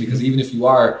relaxation, because even if you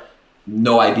are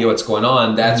no idea what's going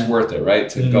on, that's worth it, right?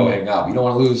 To go hang out. You don't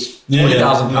want to lose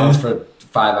 20,000 pounds for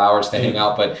 5 hours to hang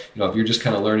out, but if you're just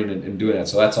kind of learning and doing that.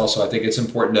 So that's also, I think it's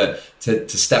important to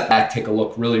step back, take a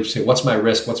look, really say, what's my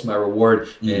risk, what's my reward,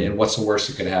 and what's the worst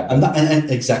that could happen.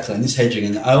 And exactly, and this hedging.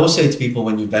 And I always say to people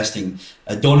when you're investing,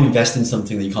 don't invest in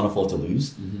something that you can't afford to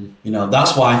lose.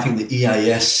 That's why I think the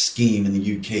EIS scheme in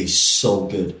the UK is so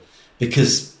good,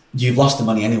 because you've lost the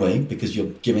money anyway because you're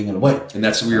giving it away. And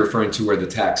that's what we're referring to, where the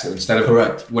tax, instead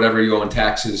of whatever you owe in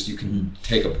taxes, you can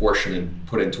take a portion and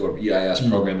put it into an EIS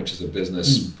program, which is a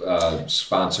business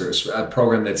sponsor, a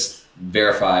program that's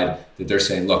verified, that they're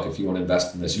saying, look, if you want to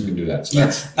invest in this, you can do that. So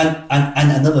and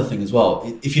another thing as well,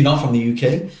 if you're not from the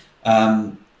UK,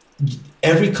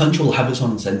 every country will have its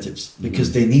own incentives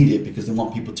because they need it, because they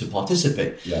want people to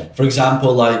participate. For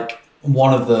example, like,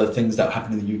 one of the things that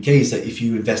happen in the UK is that if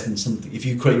you invest in something, if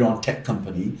you create your own tech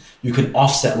company, you can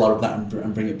offset a lot of that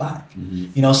and bring it back.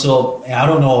 So I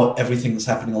don't know everything that's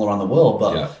happening all around the world,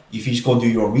 but if you just go and do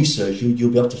your own research,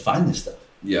 you'll be able to find this stuff.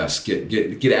 Yes,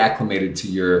 get acclimated to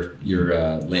your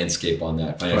landscape on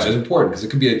that. Financially, it's important, because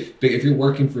it could be a big. If you're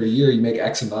working for a year, you make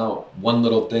X amount. One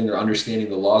little thing, or understanding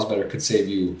the laws better, could save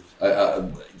you,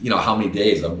 how many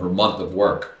days or month of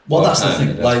work. Well, that's the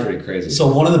thing. That's pretty crazy. So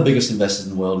one of the biggest investors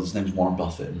in the world, his name is Warren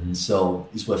Buffett. So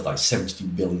he's worth like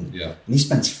 $72 billion. Yeah. And he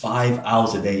spends 5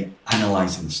 hours a day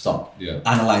analyzing the stock,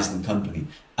 analyzing the company,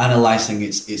 analyzing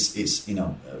its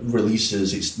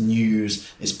releases, its news,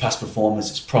 its past performance,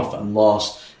 its profit and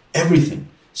loss, everything.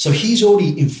 So he's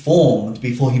already informed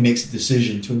before he makes a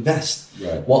decision to invest.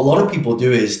 Right. What a lot of people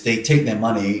do is they take their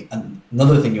money, and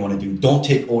another thing you want to do, don't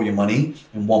take all your money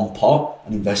in one pot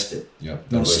and invest it.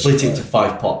 Split it into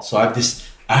 5 pots. So I have this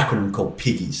acronym called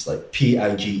PIGGES, like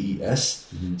PIGES.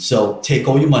 So take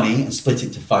all your money and split it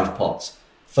into 5 pots.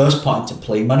 First pot into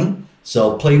play money.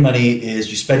 So play money is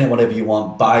you spend it whatever you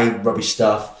want, buy rubbish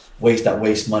stuff,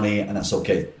 waste money, and that's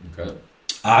okay.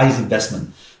 I is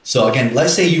investment. So again,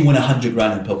 let's say you win 100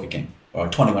 grand in a poker game, or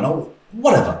 20 grand, or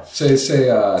whatever. Say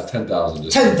 10,000.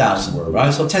 10,000,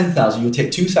 right? So 10,000, you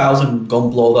take 2,000, go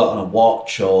and blow that on a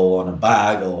watch or on a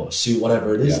bag or a suit,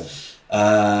 whatever it is.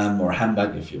 Or a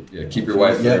handbag if you... keep your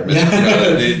wife there.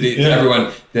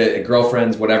 Everyone, the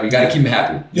girlfriends, whatever, you got to keep them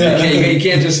happy. You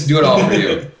can't just do it all for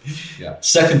you.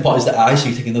 Second pot is the I, so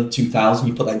you take another 2,000,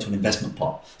 you put that into an investment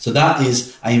pot. So that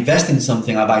is, I invest in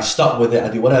something, I buy stock with it, I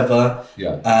do whatever,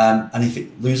 and if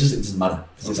it loses, it doesn't matter,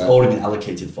 because it's already been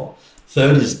allocated for.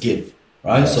 Third is give,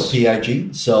 right? So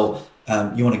PIG, so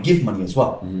you want to give money as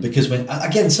well, because when,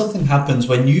 again, something happens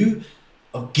when you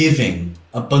are giving,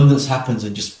 abundance happens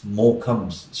and just more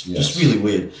comes. It's just really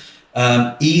weird.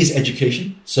 E is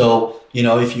education. So,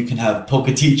 if you can have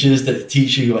poker teachers that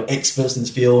teach you, who are experts in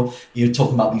this field, you're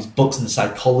talking about these books and the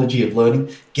psychology of learning,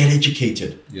 get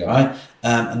educated, right?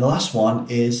 And the last one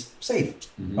is save,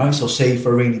 right? So save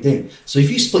for a rainy day. So if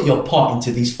you split your pot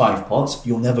into these 5 pots,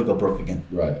 you'll never go broke again.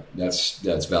 Right.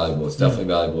 That's valuable. It's definitely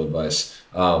valuable advice.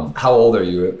 How old are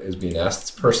you is being asked.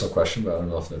 It's a personal question, but I don't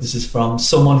know if that's... This is from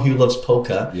someone who loves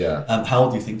poker. How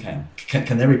old do you think I am?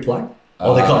 Can they reply?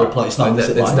 Oh, they can't reply. It's not.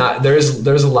 It's not.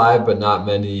 There's a live, but not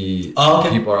many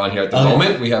people are on here at the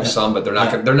moment. We have some, but they're not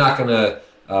going to.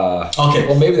 Okay.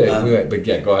 Well, maybe they. But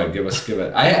go ahead. Give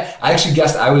it. I actually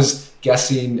guessed. I was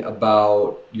guessing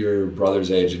about your brother's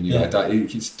age, and you. I thought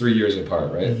he's 3 years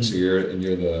apart, right? So you're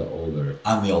the older.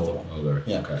 I'm the older one. Older.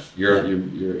 Yeah. Okay. You're.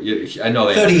 I know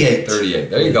they. 38. 38.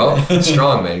 There you go.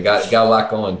 Strong man. Got a lot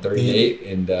going. 38.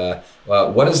 And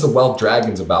what is the Wealth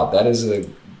Dragons about? That is a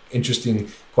interesting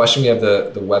question. We have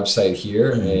the website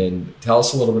here, and tell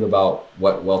us a little bit about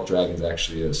what Wealth Dragons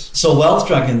actually is. So Wealth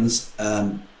Dragons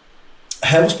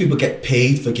helps people get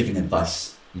paid for giving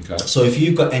advice. Okay. So if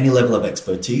you've got any level of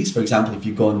expertise, for example, if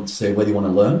you go and say where do you want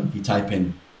to learn, if you type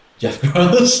in Jeff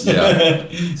Gross. Yeah.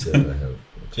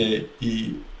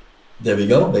 There we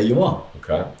go. There you are.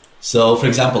 Okay. So, for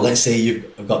example, let's say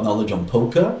you've got knowledge on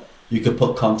poker, you could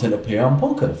put content up here on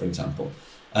poker, for example.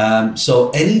 So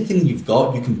anything you've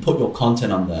got, you can put your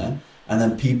content on there, and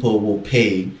then people will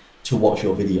pay to watch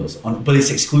your videos. But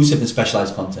it's exclusive and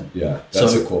specialized content. Yeah,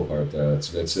 that's the cool part there.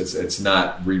 It's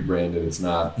not rebranded. It's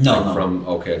not from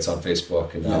it's on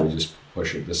Facebook and now we just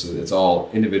push it. It's all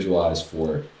individualized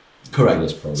for. Correct.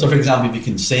 This program. So, for example, if you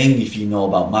can sing, if you know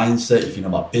about mindset, if you know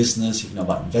about business, if you know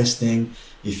about investing,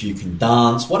 if you can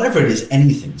dance, whatever it is,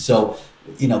 anything. So,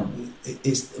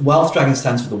 it's Wealth Dragon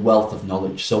stands for the wealth of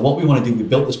knowledge. So, what we want to do, we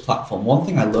built this platform. One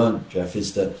thing I learned, Jeff,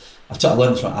 is that I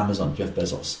learned this from Amazon, Jeff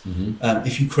Bezos. Mm-hmm.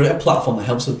 If you create a platform that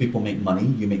helps other people make money,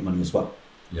 you make money as well.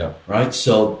 Yeah. Right.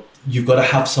 So you've got to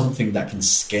have something that can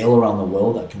scale around the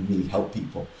world that can really help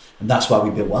people, and that's why we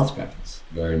built Wealth Dragons.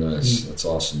 Very nice. That's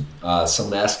awesome.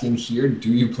 Someone asking here,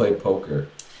 do you play poker?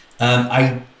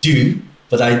 I do,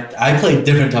 but I play a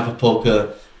different type of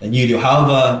poker than you do.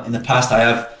 However, in the past, I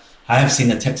have seen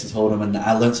the Texas Hold'em, and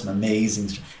I learned some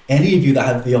amazing. Any of you that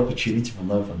have the opportunity to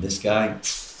learn from this guy.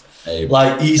 Hey.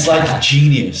 He's like a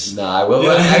genius. Nah,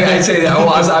 I'd say that.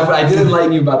 I did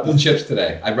enlighten you about the chips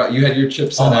today. You had your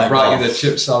chips, and I brought you the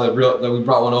chips. That we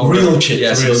brought one over. Real chips,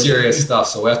 yeah, some serious stuff.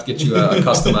 So we have to get you a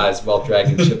customized Wealth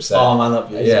Dragon chip set. Oh, man, that'd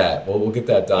be yeah. Well, we'll get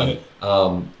that done.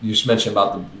 You just mentioned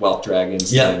about the Wealth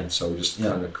Dragons thing, so we just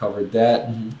kind of covered that.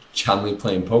 Mm-hmm. Chun-Li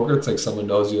playing poker. It's like someone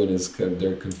knows you and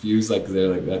they're confused. Like they're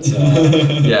like that's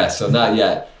So not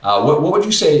yet. What would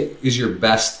you say is your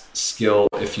best skill,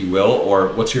 if you will, or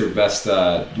what's your best?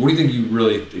 What do you think you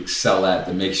really excel at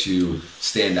that makes you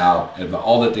stand out? And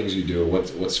all the things you do,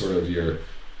 what's sort of your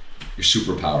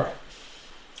superpower?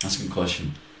 That's a good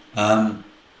question. I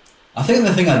think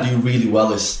the thing I do really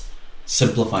well is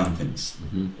simplifying things.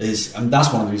 Mm-hmm. And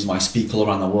that's one of the reasons why I speak all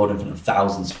around the world in front of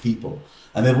thousands of people.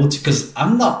 I'm able to, because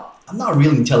I'm not a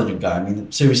really intelligent guy. I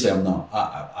mean, seriously, I'm not.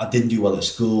 I didn't do well at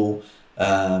school.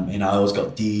 I always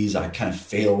got D's. I kind of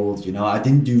failed. I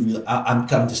didn't do. I'm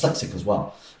dyslexic as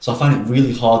well, so I find it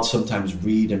really hard sometimes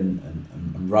read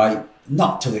and write.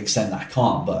 Not to the extent that I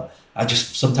can't, but I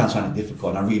just sometimes find it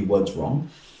difficult. And I read words wrong.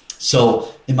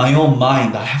 So in my own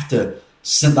mind, I have to.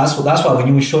 That's why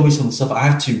when you show me some stuff, I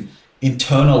have to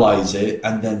internalize it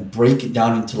and then break it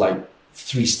down into like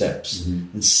 3 steps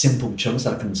in simple chunks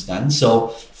that I can understand.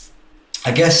 So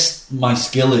I guess my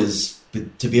skill is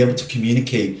to be able to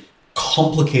communicate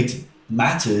complicated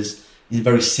matters in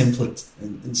very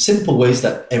simple ways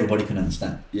that everybody can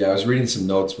understand. Yeah, I was reading some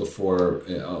notes before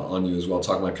on you as well,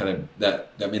 talking about kind of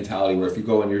that mentality where if you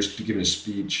go and you're giving a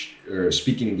speech or a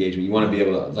speaking engagement, you want to be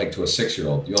able to, like to a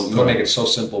 6-year-old, you want to make it so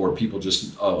simple where people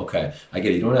just, okay, I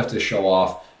get it. You don't have to show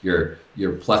off your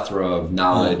plethora of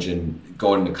knowledge and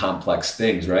go into complex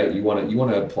things, right? You want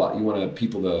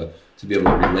people to be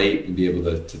able to relate and be able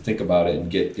to think about it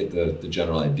and get the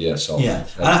general idea. So yeah,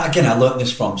 and I learned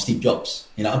this from Steve Jobs.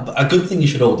 A good thing you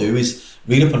should all do is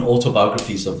read up on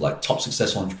autobiographies of like top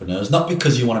successful entrepreneurs. Not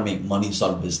because you want to make money and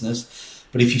start a business,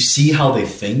 but if you see how they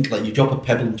think, like you drop a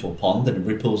pebble into a pond and it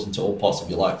ripples into all parts of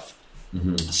your life.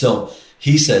 Mm-hmm. So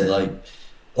he said,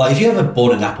 like if you ever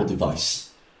bought an Apple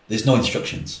device, there's no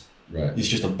instructions. Right. It's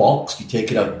just a box. You take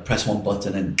it out, you press one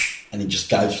button, and it just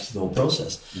guides you through the whole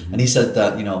process. Mm-hmm. And he said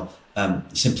that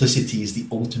simplicity is the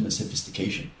ultimate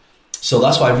sophistication. So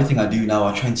that's why everything I do now,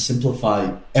 I try and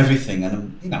simplify everything,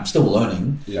 and I'm still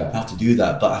learning how to do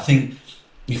that. But I think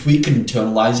if we can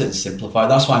internalize it and simplify,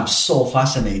 that's why I'm so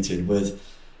fascinated with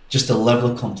just the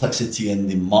level of complexity and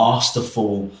the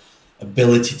masterful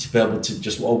ability to be able to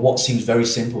just what seems very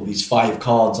simple. These 5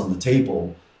 cards on the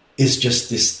table is just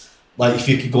this. Like if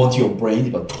you could go into your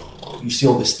brain, you see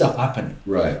all this stuff happening.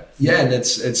 Right. Yeah, and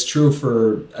it's true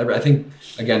for, I think,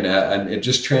 again, and it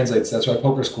just translates. That's why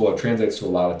poker's cool. It translates to a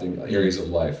lot of things, areas of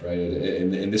life, right?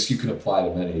 And this you can apply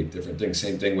to many different things.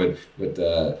 Same thing with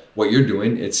what you're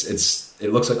doing.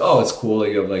 It looks like, oh, it's cool.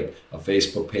 You have like a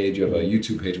Facebook page, you have a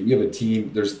YouTube page. You have a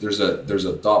team. There's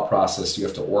a thought process. You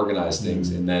have to organize things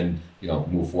and then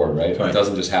move forward, right? It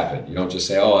doesn't just happen. You don't just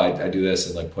say, oh, I do this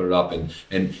and like put it up.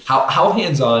 And how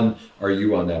hands-on are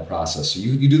you on that process? So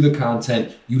you do the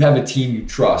content, you have a team you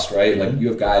trust, right? Like you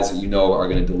have guys that are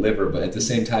going to deliver, but at the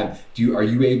same time, are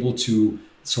you able to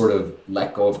sort of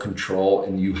let go of control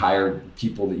and you hire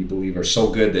people that you believe are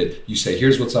so good that you say,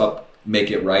 here's what's up,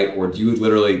 make it right? Or do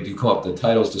you come up with the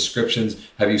titles, descriptions?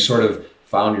 Have you sort of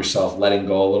found yourself letting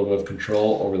go a little bit of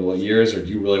control over the years, or do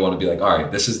you really want to be like, all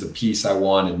right, this is the piece I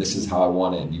want and this is how I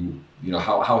want it, and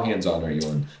how hands-on are you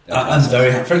on that?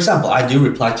 I'm for example, I do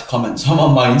reply to comments. I'm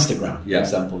on my Instagram, for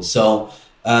example. So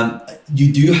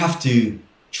you do have to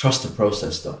trust the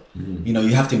process though. Mm-hmm.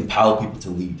 You have to empower people to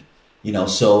lead.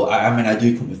 So I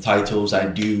do come with titles. I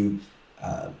do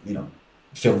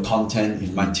film content.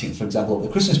 If my team, for example, at the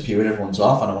Christmas period, everyone's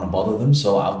off, I don't want to bother them,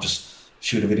 so I'll just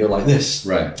shoot a video like this.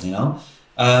 Right.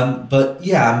 But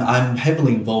yeah, I'm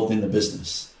heavily involved in the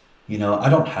business. I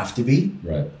don't have to be,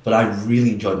 right, but I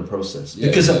really enjoy the process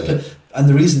because, and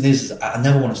the reason is I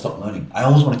never want to stop learning. I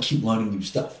always want to keep learning new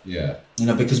stuff. Yeah.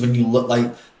 Because when you look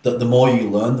like the more you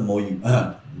learn, the more you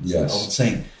earn. Yes. I was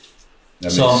saying.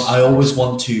 I always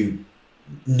want to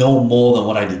know more than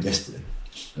what I did yesterday.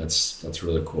 That's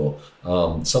really cool.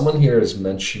 Someone here is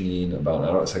mentioning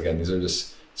about, these are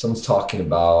just, someone's talking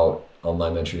about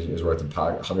online mentoring is worth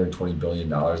 $120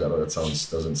 billion. I know that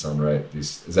doesn't sound right.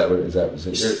 Is it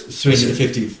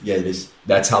 350? Yeah, it is.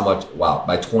 That's how much. Wow!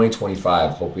 By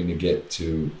 2025, hoping to get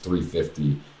to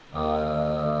 350.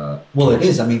 Well, it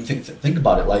is. I mean, think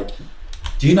about it. Like,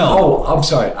 do you know? Oh, I'm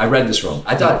sorry. I read this wrong.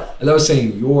 I thought I was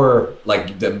saying your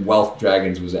the Wealth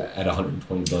Dragons was at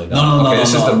 $120 billion. No.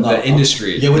 This is the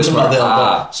industry. Yeah, we're talking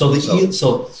about so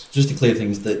just to clear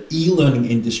things, the e-learning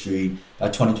industry by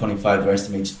 2025 they're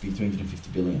estimated to be 350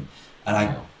 billion,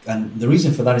 and the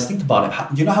reason for that is, think about it.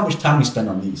 Do you know how much time we spend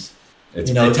on these? It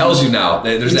tells you now.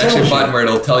 There's actually a button where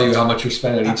it'll tell you how much you're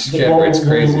spending on each camera. It's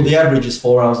crazy. Well, the average is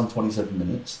 4 hours and 27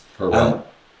 minutes per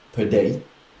day.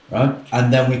 Right,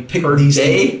 and then we pick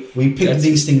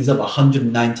these things up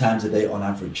 109 times a day on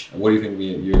average. What do you think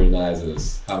your and I's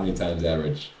is? How many times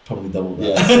average? Probably double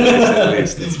that. Yeah, at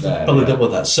least it's bad. Probably double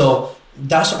that. So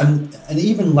that's and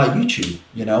even like YouTube,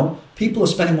 people are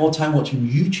spending more time watching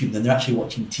YouTube than they're actually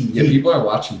watching TV. Yeah, people are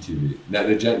watching TV now.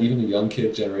 Even the young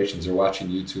kid generations are watching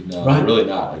YouTube now. Right. They're really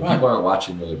not. People aren't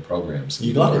watching really programs.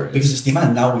 You got it, because it's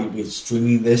demand now. We're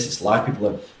streaming this. It's live. People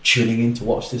are tuning in to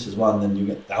watch this as well, and then you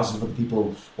get thousands of other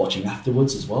people watching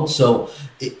afterwards as well. So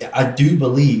I do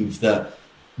believe that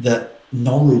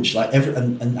knowledge,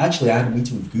 and actually I had a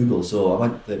meeting with Google, so I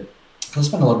went there. I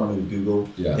spend a lot of money with Google.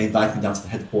 Yeah. They invite me down to the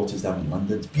headquarters down in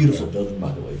London. It's a beautiful building,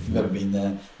 by the way. If you've ever been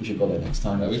there, you should go there next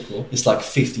time. That'd be cool. It's like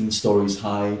 15 stories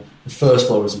high. The first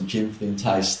floor is a gym for the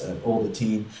entire all the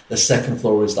team. The second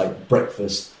floor is like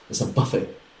breakfast. It's a buffet.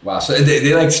 Wow. So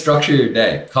they structure your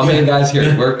day. Come in, guys.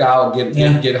 Here, work out, get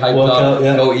hyped up,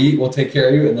 go eat. We'll take care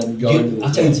of you, and then go into the.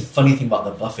 I'll tell you, it's a funny thing about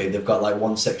the buffet. They've got like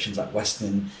one section's like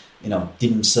Western,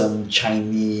 dim sum,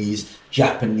 Chinese,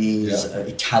 Japanese,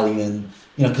 Italian.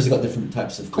 Because they've got different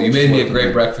types of culture. You made me a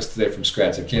great breakfast today from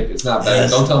scratch. It's not better.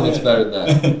 Yes. Don't tell me it's better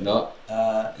than that. No.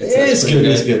 It's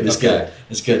good.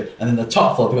 It's good. And then the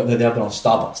top floor, they have their own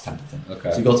Starbucks type of thing.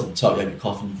 Okay. So you go to the top, you have your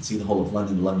coffee, and you can see the whole of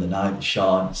London, London Eye, the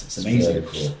Shah. It's amazing. Very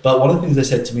cool. But one of the things they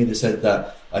said to me, they said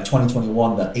that by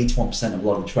 2021, that 81% of a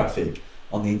lot of traffic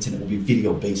on the internet will be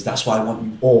video based. That's why I want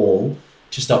you all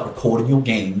to start recording your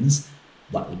games.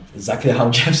 Like exactly how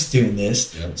Jeff's doing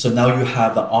this. Yeah. So now you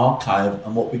have the archive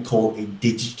and what we call a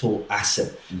digital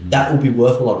asset. Mm-hmm. That will be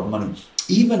worth a lot of money.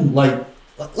 Even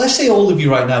let's say all of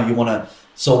you right now, you want to.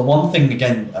 So one thing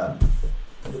again,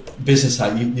 business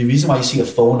side. The reason why you see a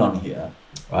phone on here,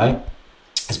 right,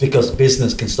 is because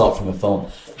business can start from a phone.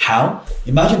 How?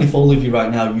 Imagine if all of you right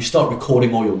now, you start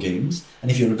recording all your games, and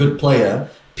if you're a good player,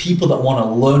 people that want to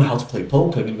learn how to play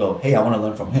poker are going to go, hey, I want to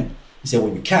learn from him. You say,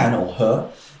 well, you can, or her,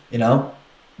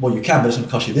 well, you can, but it's going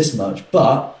to cost you this much.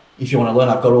 But if you want to learn,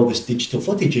 I've got all this digital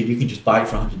footage, and you can just buy it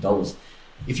for $100.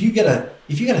 If you get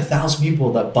 1,000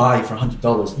 people that buy for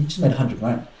 $100, you just made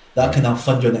 $100,000. That can now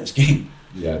fund your next game.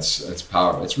 Yeah, it's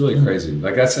powerful. It's really crazy.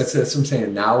 Like that's what I'm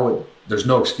saying. Now there's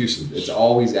no excuses. It's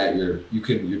always at you're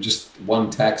just one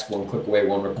text, one click away,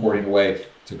 one recording away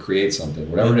to create something,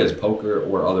 whatever it is, poker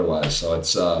or otherwise. So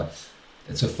it's a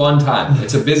fun time.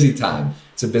 It's a busy time.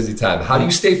 How do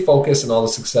you stay focused on all the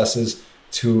successes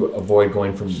to avoid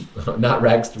going from not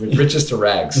rags to riches to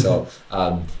rags? So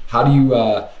how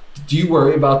do you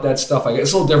worry about that stuff? I guess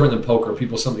it's a little different than poker.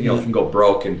 People can go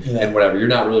broke and whatever. You're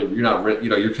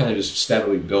kind of just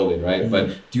steadily building, right? Mm-hmm.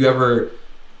 But do you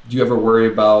ever worry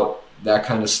about that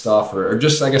kind of stuff, or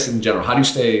just, I guess, in general, how do you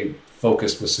stay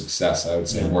focused with success? I would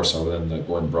say more so than the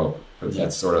going broke. But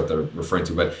that's sort of what they're referring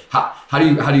to. But how do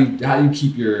you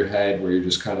keep your head where you're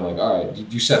just kind of like, all right, do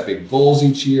you set big goals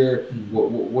each year?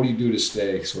 Mm-hmm. What do you do to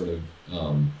stay sort of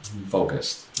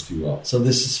focused, if you will? So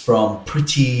this is from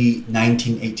Pretty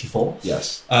 1984.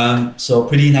 Yes. So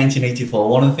Pretty 1984.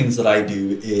 One of the things that I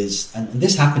do is, and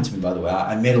this happened to me, by the way.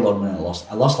 I made a lot of money. I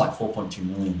lost like 4.2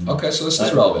 million. Okay, so this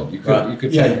is relevant. You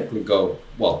could technically go.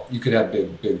 Well, you could have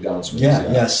big downswings.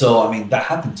 Yeah. So I mean, that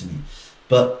happened to me.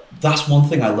 But that's one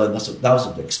thing I learned. That was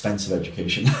an expensive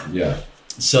education. Yeah.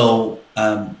 So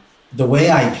the way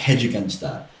I hedge against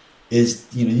that is,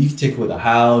 you can take away the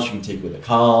house, you can take away the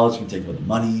cars, you can take away the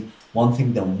money. One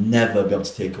thing they'll never be able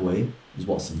to take away is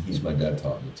what's in here. As my dad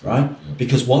taught me. Right? Yeah.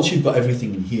 Because once you've got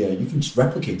everything in here, you can just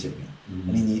replicate it again.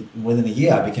 And within a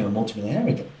year, I became a multimillionaire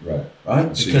again.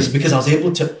 Right? So because I was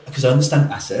able to, because I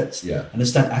understand assets, Yeah.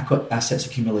 understand assets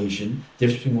accumulation,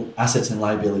 difference between assets and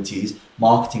liabilities,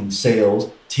 marketing, sales,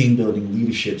 team building,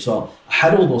 leadership. So I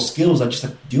had all those skills. I just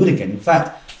had to do it again. In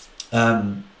fact,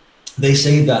 they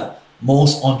say that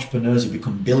most entrepreneurs who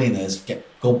become billionaires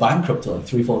go bankrupt like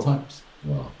 3-4 times.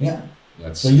 Wow. Yeah.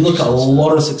 So you look at a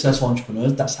lot of successful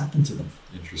entrepreneurs, that's happened to them.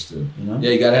 Interesting. You know? Yeah,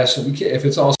 you gotta have some. If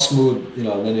it's all smooth, you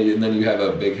know, and then you have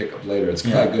a big hiccup later. It's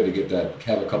kind of good to get that.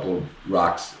 Have a couple of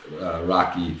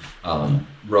rocky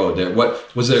road there.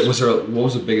 What was there? What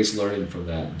was the biggest learning from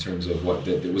that in terms of what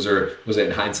was there? Was it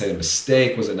in hindsight a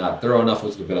mistake? Was it not thorough enough?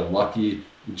 Was it a bit unlucky?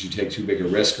 Did you take too big a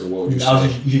risk, or what would you say? I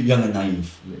was young and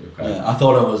naive. Okay. Yeah, I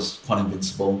thought I was quite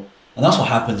invincible. And that's what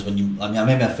happens when you, I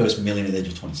made my first million at the age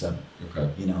of 27. Okay.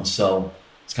 You know, so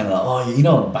it's kind of like, oh, you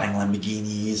know, buying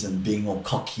Lamborghinis and being all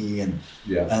cocky. And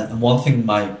one thing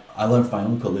I learned from my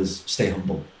uncle is stay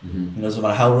humble. Mm-hmm. You know, doesn't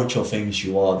matter how rich or famous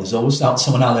you are, there's always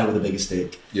someone out there with a bigger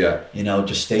stake. Yeah. You know,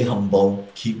 just stay humble,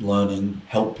 keep learning,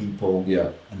 help people,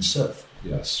 and serve.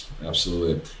 Yes,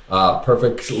 absolutely.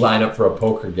 Perfect lineup for a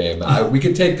poker game. We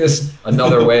could take this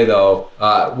another way, though.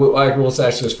 We'll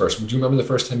ask this first. Do you remember the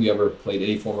first time you ever played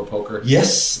any form of poker?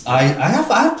 Yes, I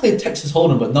have played Texas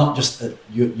Hold'em, but not just at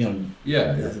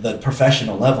the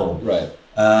professional level. Right.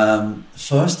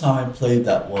 First time I played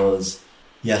that was,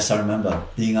 yes, I remember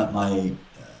being at my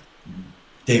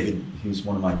David, who's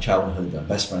one of my childhood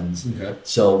best friends. Okay.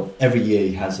 So every year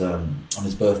he has on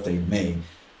his birthday in May.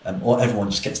 Or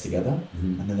everyone just gets together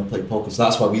and then they'll play poker. So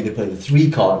that's why we either play the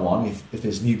 3-card one if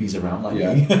there's newbies around like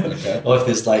me, okay. or if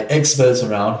there's like experts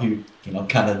around who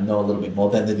kind of know a little bit more.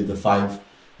 Then they do the 5,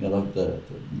 the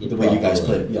way you guys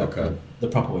play it, the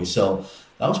proper way. So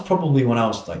that was probably when I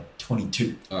was like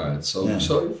 22. All right,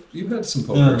 so you've had some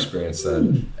poker experience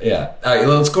then. Yeah. All right,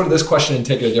 let's go to this question and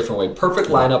take it a different way. Perfect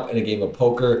lineup in a game of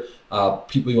poker.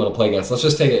 People you want to play against. Let's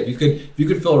just take it. If you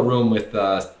could fill a room with.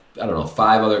 I don't know,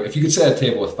 5 other. If you could sit at a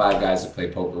table with 5 guys to play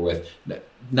poker with,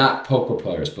 not poker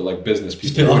players, but like business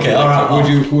people. Okay, all right.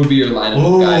 Who would be your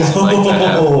lineup of guys you'd like to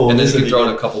have? And then you could throw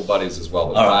in a couple buddies as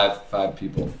well, but 5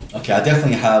 people. Okay, I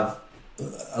definitely have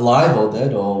alive or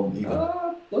dead or even.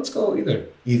 Let's go either.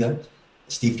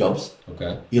 Steve Jobs.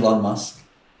 Okay. Elon Musk,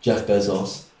 Jeff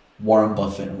Bezos, Warren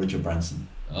Buffett, and Richard Branson.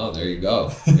 Oh, there you go.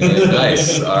 Very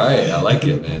nice. All right, I like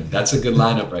it, man. That's a good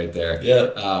lineup right there.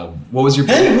 Yeah. What was your?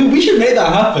 Hey, we should make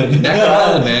that happen. Necker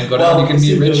Island, man. Go down. You can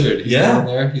meet Richard. He's down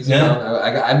there. He's down.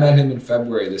 I met him in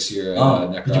February this year.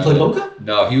 Did you play poker?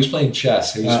 No, he was playing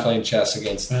chess. He was playing chess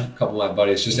against a couple of my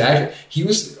buddies. Just actually, he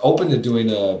was open to doing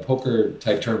a poker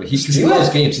type tournament. Because he loves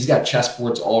games. He's got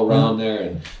chessboards all around there,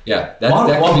 and that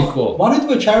could be cool. Why don't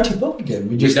we do a charity poker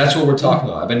game? That's what we're talking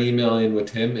about. I've been emailing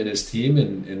with him and his team,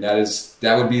 and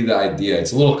that would be the idea.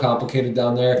 It's a little complicated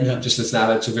down there. Yeah. Just it's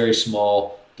a very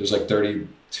small. There's like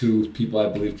 32 people I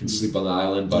believe can sleep on the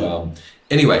island, but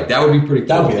anyway, that would be pretty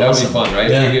cool. That would be fun,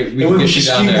 right? Yeah. We could get you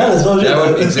down there.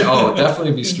 That would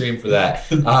definitely be streamed for that.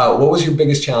 What was your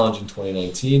biggest challenge in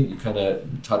 2019? You kind of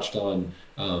touched on.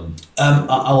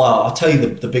 I'll tell you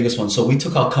the biggest one. So we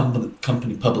took our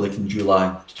company public in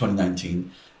July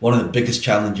 2019. One of the biggest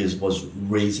challenges was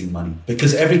raising money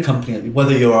because every company,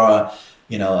 whether you're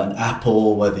an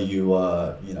Apple, whether you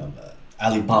are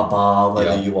Alibaba,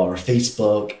 whether you are a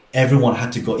Facebook, everyone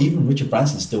had to go. Even Richard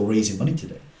Branson's still raising money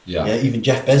today. Yeah. Even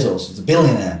Jeff Bezos is a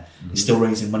billionaire. Mm-hmm. He's still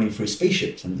raising money for his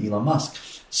spaceships, and Elon Musk.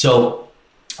 So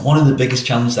one of the biggest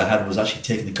challenges I had was actually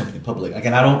taking the company public.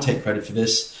 Again, I don't take credit for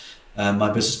this. My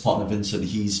business partner Vincent,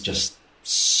 he's just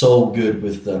so good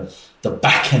with the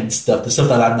back end stuff, the stuff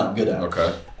that I'm not good at.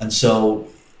 Okay. And so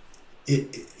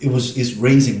it's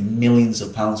raising millions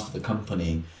of pounds for the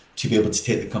company to be able to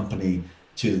take the company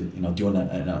to doing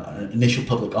an initial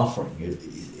public offering.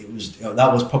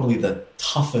 That was probably the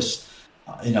toughest.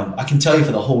 I can tell you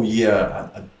for the whole year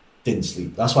I didn't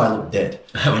sleep. That's why I look dead.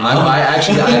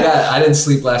 I didn't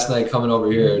sleep last night coming over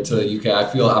here to the UK. I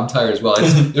feel I'm tired as well.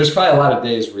 There's probably a lot of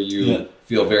days where you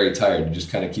feel very tired and just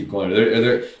kind of keep going.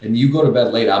 And you go to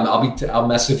bed late. I'll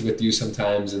message with you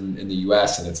sometimes in the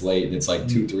US and it's late and it's like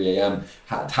 2-3 a.m.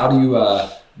 How do you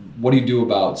what do you do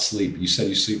about sleep? You said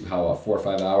you sleep 4 or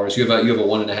 5 hours. You have a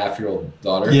 1.5-year-old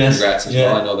daughter. Yes. Congrats as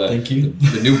well. I know Thank you.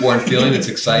 the newborn feeling. It's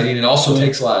exciting. It also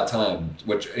takes a lot of time,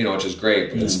 which is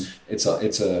great. But it's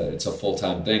a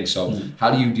full-time thing. So how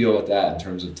do you deal with that in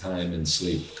terms of time and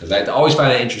sleep? Because I always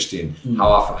find it interesting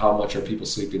how much are people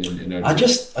sleeping in their I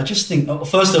just think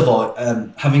first of all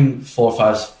having 4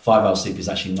 or 5 hours sleep is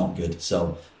actually not good.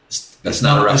 So That's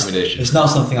not a recommendation. It's not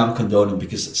something I'm condoning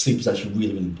because sleep is actually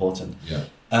really, really important. Yeah.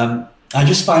 I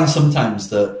just find sometimes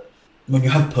that when you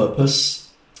have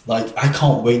purpose, like I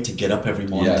can't wait to get up every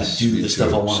morning to do the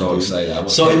stuff I want to do. Excited.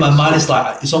 So in my mind,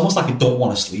 it's almost like I don't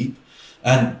want to sleep.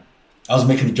 And I was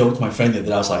making a joke to my friend the other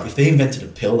day. I was like, if they invented a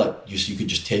pill that you could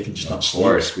just take and just not sleep,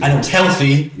 and it was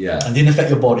healthy and didn't affect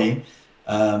your body,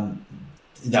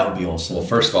 that would be awesome. Well,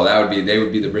 first of all, they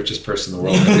would be the richest person in the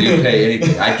world. You'd pay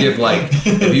anything. I'd give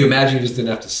if you imagine you just didn't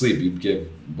have to sleep, you'd give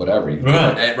whatever.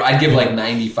 I'd give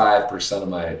 99%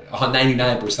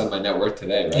 of my net worth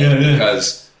today, right? Yeah.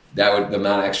 Because that would the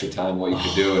amount of extra time what you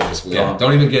could do and just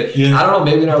don't even get. Yeah. I don't know.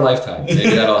 Maybe in our lifetime,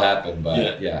 maybe that'll happen.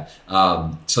 But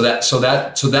so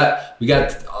that we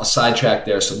got a sidetrack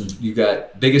there. So you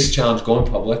got biggest challenge going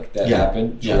public that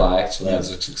happened July. So that was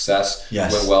a success.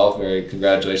 Yes. Went well. Very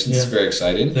congratulations. It's very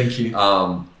exciting. Thank you.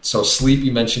 So sleep.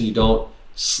 You mentioned you're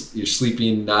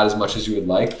sleeping not as much as you would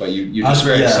like, but you're just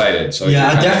very excited. So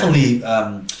I definitely.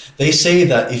 They say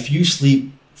that if you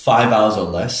sleep 5 hours or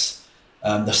less.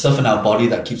 The stuff in our body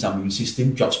that keeps our immune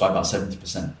system drops by about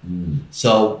 70%.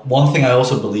 So one thing I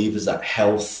also believe is that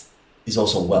health is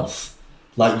also wealth.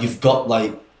 Like you've got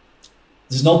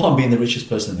there's no point being the richest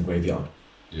person in the graveyard.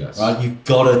 Yes. Right? You've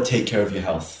got to take care of your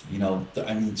health.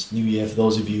 It's New Year. For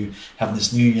those of you having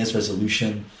this New Year's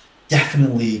resolution,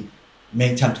 definitely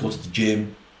make time to go to the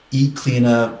gym, eat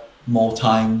cleaner more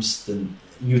times than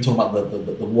you were talking about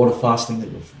the water fasting that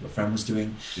your friend was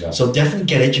doing. Yeah. So definitely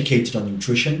get educated on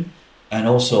nutrition. And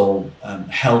also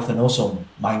health and also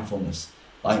mindfulness.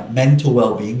 Like mental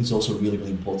well-being is also really,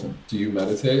 really important. Do you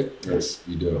meditate? Yes.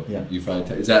 You do? Yeah. You find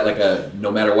is that like a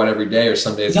no matter what every day or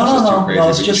some days it's just too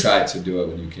crazy, but you try to do it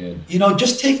when you can?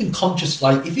 Just taking conscious,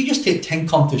 if you just take 10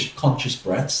 conscious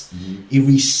breaths, it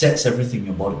resets everything in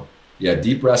your body. Yeah,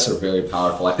 deep breaths are very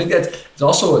powerful. I think it's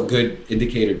also a good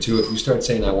indicator too. If you start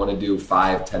saying, I want to do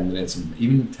 5-10 minutes,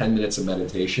 even 10 minutes of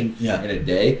meditation in a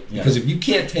day, because if you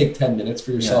can't take 10 minutes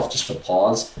for yourself just to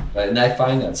pause, right? And I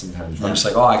find that sometimes I'm just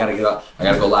like, I got to get up, I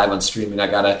got to go live on streaming, I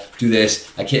got to do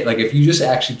this. I can't, if you just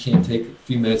actually can't take a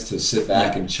few minutes to sit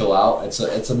back and chill out,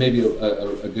 it's maybe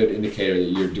a good indicator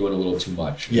that you're doing a little too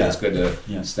much. Yeah. It's good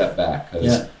to step back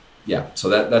because so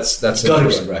that's gotta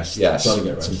get rest. Yes,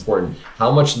 it's important.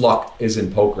 How much luck is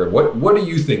in poker? What do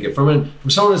you think? From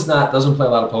someone that's doesn't play a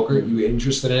lot of poker, you're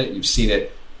interested in it, you've seen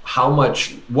it.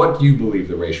 What do you believe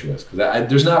the ratio is? Because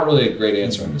there's not really a great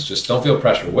answer on this. Just don't feel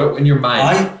pressure. What in your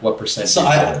mind? What percent? So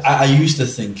I used to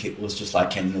think it was just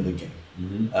like any other game.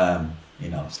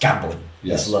 It's gambling.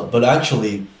 Yes, but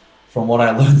actually, from what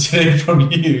I learned today from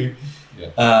you,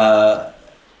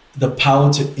 the power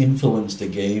to influence the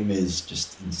game is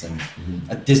just insane.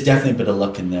 There's definitely a bit of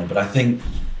luck in there, but I think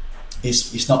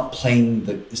it's not playing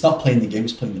the game,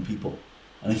 it's playing the people.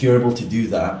 And if you're able to do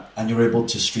that, and you're able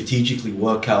to strategically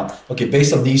work out, okay,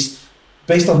 based on these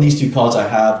two cards I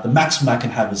have, the maximum I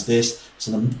can have is this.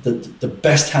 So the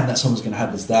best hand that someone's going to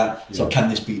have is that. So can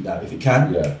this beat that? If it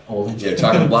can, all in. Yeah,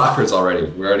 talking blockers already.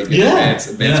 We're already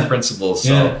getting advanced principles.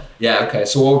 So okay.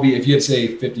 So what would be if you had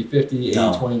say 50-50,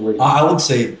 80-20? Where do you I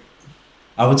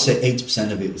would say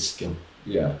 80% of it is skill.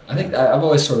 Yeah, I think I've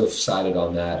always sort of sided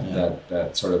on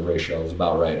that sort of ratio is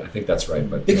about right. I think that's right,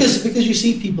 but because you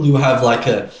see people who have like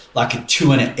a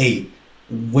 2 and an 8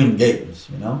 win games,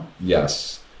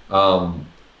 Yes.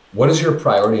 What is your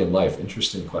priority in life?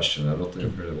 Interesting question. I don't think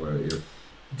I've heard it. What are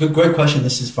your great question.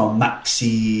 This is from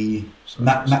Maximan.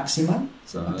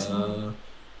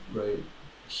 Right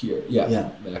here. Yeah.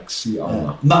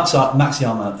 Maxiama.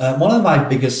 Maxiama. One of my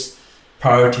biggest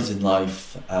priorities in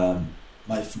life.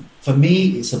 For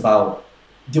me, it's about,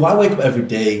 do I wake up every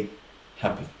day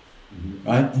happy,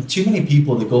 right? And too many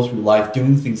people that go through life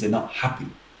doing things they're not happy.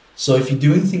 So if you're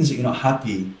doing things that you're not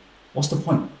happy, what's the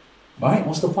point, right?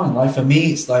 What's the point? For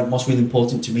me, it's what's really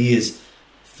important to me is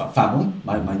family,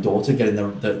 my daughter getting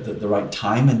the right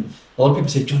time. And a lot of people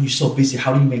say, John, you're so busy.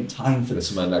 How do you make time for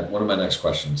this? One of my next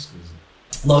questions.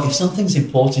 Look, if something's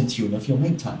important to you enough, you'll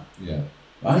make time. Yeah.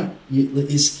 Right?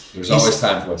 There's always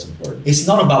time for what's important. It's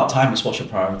not about time, it's what's your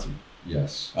priority.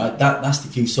 Yes. Right? That's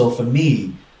the key. So for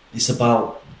me, it's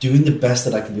about doing the best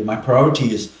that I can do. My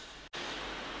priority is,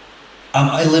 am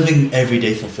I living every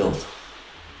day fulfilled?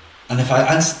 And if I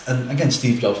answer, and again,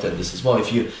 Steve Jobs said this as well,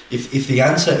 if the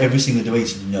answer every single day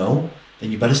is no,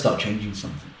 then you better start changing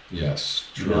something. Yes,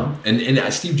 true.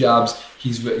 And Steve Jobs,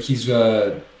 he's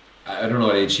I don't know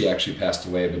what age he actually passed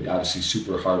away, but obviously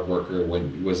super hard worker.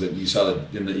 When was it? You saw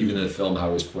that even in the film how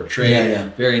he was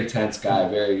portrayed. Very intense guy,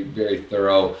 very very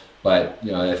thorough. But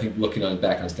I think looking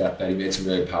back on his deathbed, he made some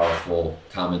very powerful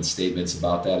comments, statements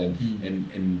about that.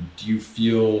 And do you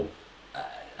feel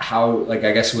how, like,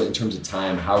 I guess in terms of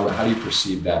time, how do you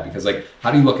perceive that? Because like,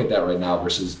 how do you look at that right now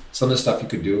versus some of the stuff you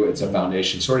could do? It's a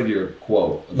foundation, sort of to your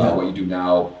quote about what you do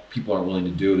now, people aren't willing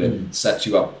to do, that sets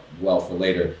you up well for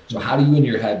later. So how do you in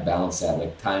your head balance that,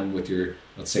 like time with your,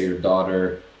 let's say your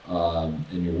daughter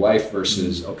and your wife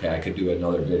versus, okay, I could do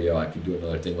another video, I could do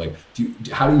another thing. Like,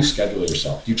 how do you schedule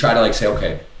yourself? Do you try to like say,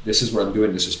 okay, this is what I'm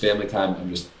doing, this is family time, I'm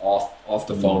just off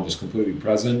the phone, just completely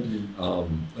present?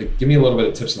 Like, give me a little bit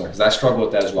of tips on that, because I struggle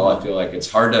with that as well. I feel like it's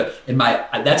hard to,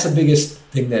 that's the biggest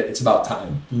thing, that it's about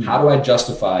time. How do I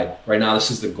justify, right now,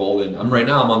 this is the golden, I'm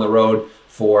on the road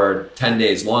for 10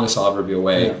 days, longest I'll ever be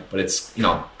away. But it's,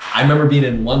 I remember being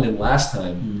in London last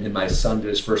time and my son did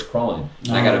his first crawling.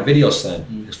 And I got a video sent,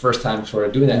 his first time sort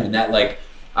of doing that. And that, like,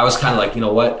 I was kind of like, you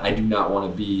know what, I do not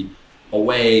want to be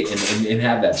away and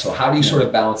have that. So how do you sort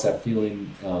of balance that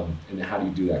feeling, and how do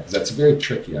you do that? Because that's very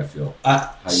tricky, I feel.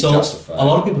 How you justify. A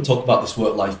lot of people talk about this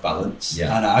work-life balance,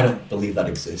 and I don't believe that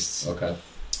exists. Okay.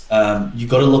 You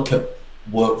got to look at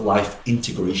work-life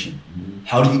integration.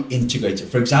 How do you integrate it?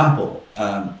 For example,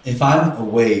 if I'm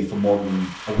away for more than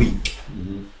a week,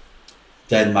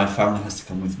 then my family has to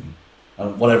come with me.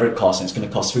 Whatever it costs, and it's going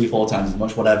to cost 3-4 times as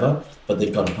much, whatever, but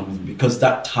they've got to come with me, because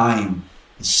that time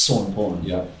is so important.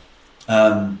 Yeah.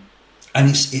 And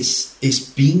it's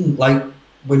being like,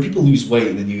 when people lose weight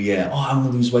in the new year, I'm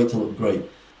going to lose weight to look great,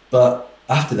 but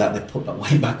after that they put that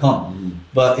weight back on.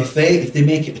 But if they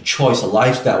make it a choice, a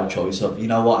lifestyle choice of, you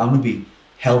know what, I'm going to be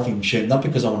healthy and shit, not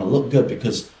because I want to look good,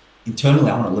 because internally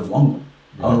I want to live longer.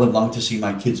 I want to live longer to see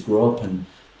my kids grow up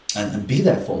and be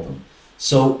there for them.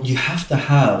 So you have to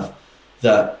have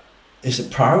that. It's a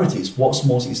priority. It's what's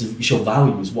most, it's your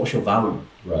values. What's your value?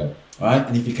 Right.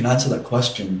 And if you can answer that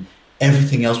question,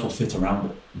 everything else will fit around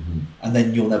it, and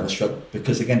then you'll never struggle,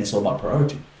 because again, it's all about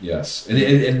priority. Yes, and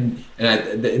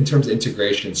in terms of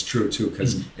integration, it's true too,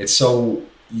 because it's so,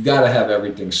 you got to have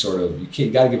everything sort of, you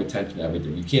got to give attention to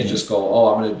everything. You can't just go,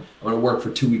 I'm gonna work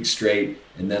for 2 weeks straight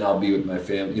and then I'll be with my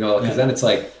family, because then it's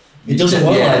like, it doesn't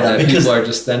work like that, because people are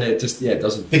just, then it doesn't flow, it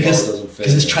doesn't fit.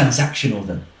 Because it's transactional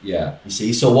then. Yeah. You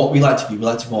see, so what we like to do, we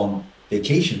like to go on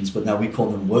vacations, but now we call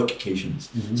them workcations.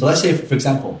 So let's say, for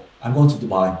example, I'm going to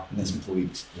Dubai in the next couple of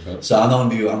weeks. So I'm going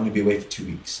to be away for 2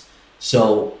 weeks.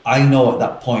 So I know at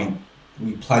that point,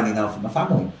 we're planning now for my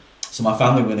family. So my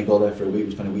family, we're going to go there for a week,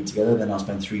 we spend a week together, then I'll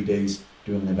spend 3 days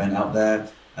doing an event out there,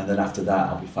 and then after that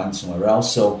I'll be flying somewhere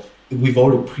else. So we've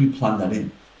already pre-planned that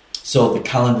in. So the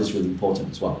calendar is really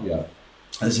important as well. Yeah. And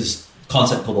there's this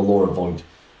concept called the law of void,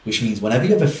 which means whenever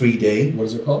you have a free day... What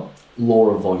is it called? Law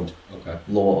of void. Okay.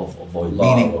 Law of void.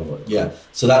 Law of void. Yeah.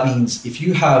 So that means if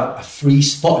you have a free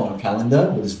spot on your calendar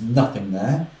where there's nothing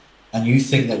there, and you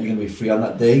think that you're going to be free on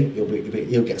that day,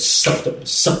 you'll get sucked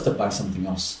up by something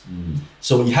else.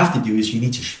 So what you have to do is you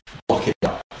need to block it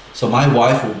out. So my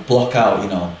wife will block out,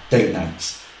 date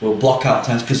nights. We'll block out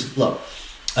times, because look,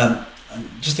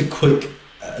 just a quick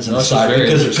as an aside,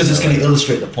 because it's going to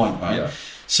illustrate the point, right? Yeah.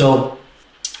 So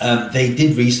they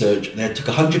did research. They took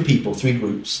 100 people, 3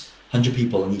 groups, 100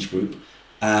 people in each group,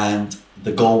 and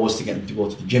the goal was to get them to go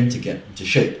to the gym to get into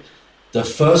shape. The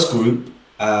first group,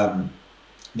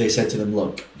 they said to them,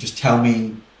 look, just tell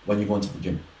me when you're going to the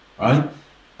gym, right?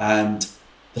 And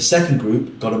the second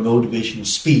group got a motivational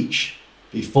speech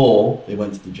before they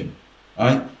went to the gym,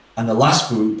 right? And the last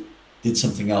group did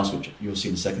something else, which you'll see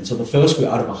in a second. So the first group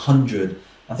out of 100,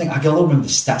 I don't remember the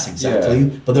stats exactly,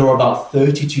 but there were about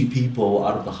 32 people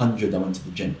out of the 100 that went to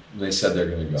the gym. They said they're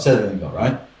going to go.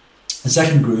 Right? The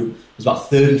second group was about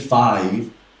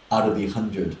 35 out of the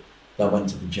 100 that went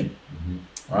to the gym,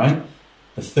 right?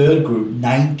 The third group,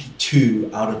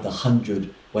 92 out of the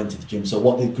 100 went to the gym. So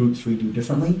what did group 3 do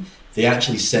differently? They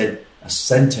actually said a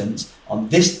sentence, on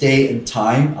this day and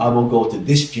time, I will go to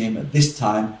this gym at this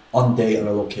time, on day and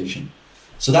a location.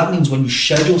 So that means when you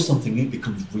schedule something, it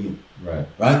becomes real. Right.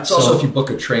 It's also, if you book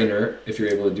a trainer, if you're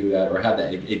able to do that or have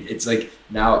that, it's like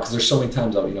now, because there's so many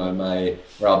times I'll be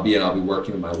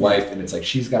working with my wife, and it's like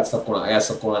she's got stuff going on, I got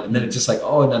stuff going on, and then it's just like,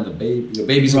 and then the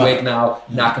baby's awake now,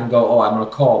 not going to go. I'm going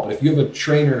to call. But if you have a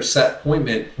trainer set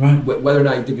appointment, whether or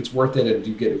not you think it's worth it, and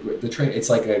you get the trainer, it's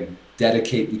like a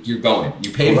dedicate. You're going.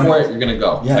 You pay for it. You're going to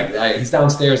go. Yeah. Like he's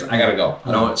downstairs. I got to go.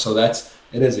 I don't. So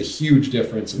it is a huge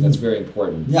difference, and that's very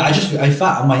important. Yeah, I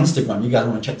found on my Instagram, you guys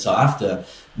want to check this out after,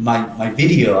 my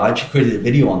video, I actually created a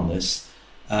video on this.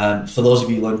 For those of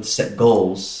you who learn to set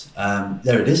goals,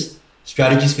 there it is,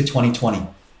 strategies for 2020.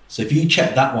 So if you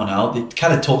check that one out, it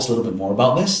kind of talks a little bit more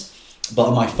about this. But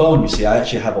on my phone, you see, I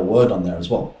actually have a word on there as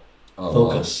well. Oh,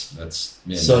 Focus. wow. That's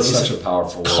So that's it's such a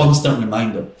powerful word. Constant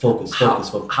reminder. Focus.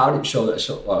 Focus. How do you show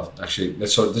that? Well, actually,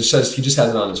 so this says he just has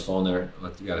it on his phone there.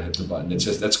 You got to hit the button. It's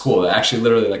just that's cool. Actually,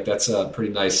 literally, like that's a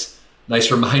pretty nice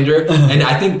reminder. And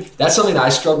I think that's something that I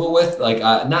struggle with. Like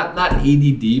not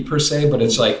ADD per se, but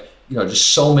it's like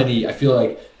just so many. I feel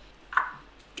like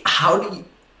how do you?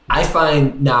 I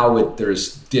find now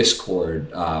there's Discord,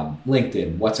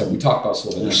 LinkedIn, WhatsApp. We talk about this a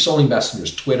little bit. There's so many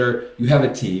messengers, Twitter. You have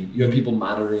a team. You have people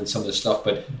monitoring some of this stuff.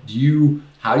 But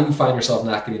how do you find yourself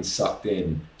not getting sucked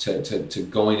in to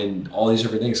going in all these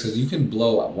different things? Because you can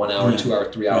blow 1 hour, 2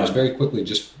 hours, 3 hours very quickly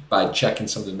just by checking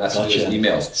some of the messages,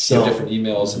 emails. So different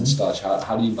emails and stuff.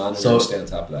 How do you monitor and stay on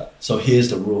top of that? So here's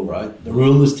the rule, right? The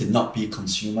rule is to not be a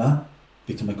consumer,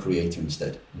 become a creator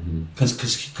instead. Because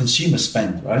consumers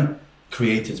spend, right?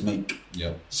 Creators make.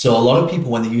 Yeah. So a lot of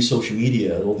people, when they use social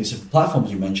media, all these different platforms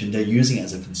you mentioned, they're using it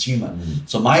as a consumer.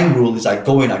 So my rule is I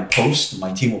go in, I post,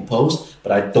 my team will post,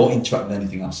 but I don't interact with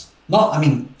anything else.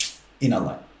 Like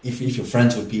if you're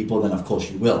friends with people, then of course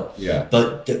you will. Yeah.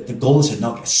 But the goal is to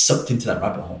not get sucked into that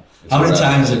rabbit hole. How many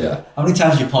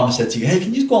times your partner said to you, hey,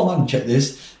 can you just go online and check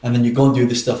this? And then you go and do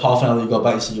this stuff, half an hour you go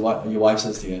back, so your wife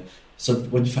says to you, so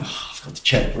when you think, I've got to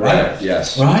check, right?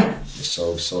 Yes. Right? It's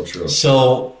so true.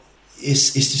 So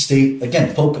is to stay,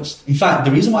 again, focused. In fact,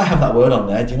 the reason why I have that word on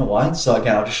there, do you know why? So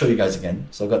again, I'll just show you guys again.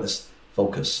 So I've got this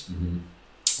focus.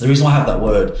 The reason why I have that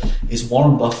word is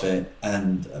Warren Buffett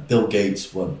and Bill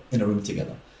Gates were in a room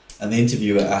together. And the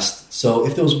interviewer asked, so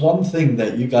if there was one thing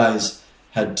that you guys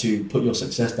had to put your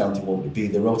success down to, what would it be?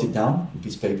 They wrote it down on a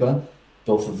piece of paper.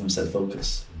 Both of them said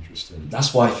focus. Interesting.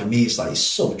 That's why for me, it's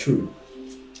so true.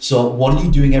 So what are you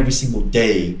doing every single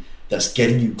day that's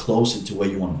getting you closer to where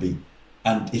you want to be?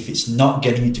 And if it's not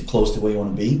getting you too close to where you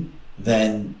want to be,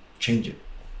 then change it.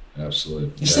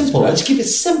 Absolutely. It's simple. Let's keep it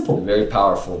simple. Very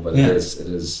powerful, but it is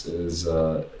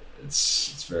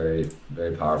it's very,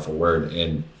 very powerful word,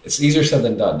 and it's easier said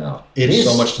than done now. There's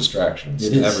so much distractions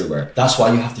everywhere. That's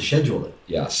why you have to schedule it.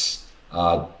 Yes.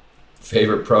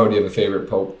 Favorite pro? Do you have a favorite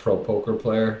pro poker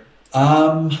player?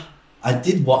 I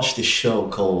did watch this show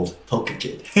called Poker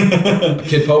Kid.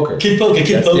 Kid Poker. Kid Poker.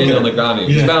 Daniel Negreanu.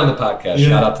 He's been on the podcast. Yeah.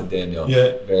 Shout out to Daniel.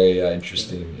 Yeah. Very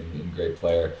interesting and great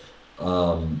player.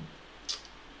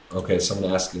 Okay,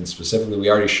 someone asking specifically, we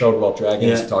already showed Wealth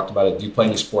Dragons, talked about it. Do you play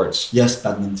any sports? Yes,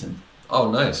 badminton. Oh,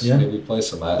 nice. Yeah. Maybe play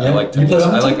some. I like tennis.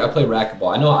 I play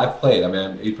racquetball. I know I've played. I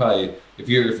mean, you probably, if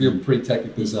you're pretty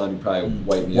technically sound, you probably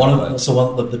wipe me out.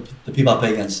 One of the people I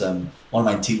play against, one of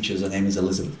my teachers, her name is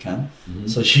Elizabeth Khan.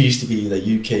 So she used to be the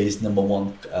UK's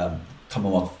 #1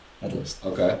 Commonwealth medalist.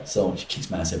 Okay. So she kicks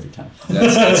my ass every time.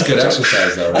 That's good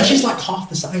exercise though, right? And she's like half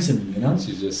the size of me,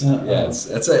 She's just it's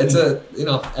a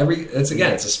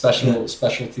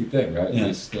specialty thing, right? Yeah.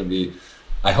 It's gonna be.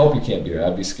 I hope you can't beat her.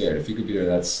 I'd be scared. If you could beat her,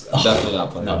 that's definitely not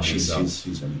playing. No, she's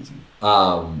amazing.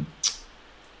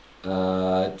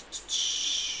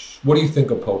 What do you think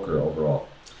of poker overall?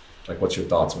 Like, what's your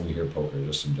thoughts when you hear poker,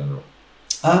 just in general?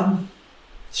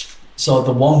 So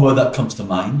the one word that comes to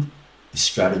mind is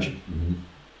strategy.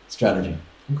 Strategy.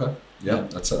 Okay. Yeah,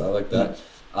 I like that.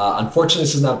 Unfortunately,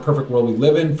 this is not a perfect world we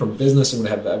live in. From business, and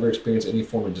have ever experienced any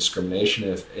form of discrimination?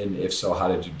 If so, how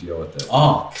did you deal with it?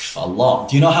 Oh, a lot.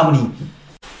 Do you know how many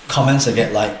comments I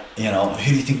get, like,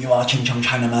 who do you think you are, Ching Chong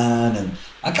Chinaman? And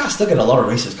I still get a lot of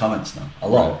racist comments now, a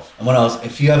lot. Right. And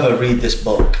if you ever read this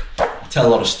book, I tell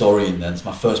a lot of story in there. It's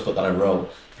my first book that I wrote.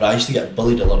 But I used to get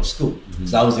bullied a lot at school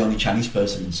because I was the only Chinese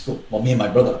person in school. Well, me and my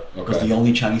brother was the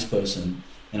only Chinese person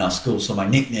in our school. So my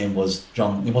nickname was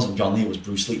John. It wasn't John Lee. It was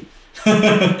Bruce Lee.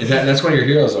 That's one of your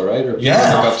heroes, though, right? Or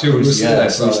Bruce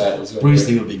Lee. Bruce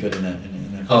Lee would be good in a game.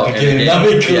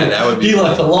 That'd be cool. Yeah, that would be cool.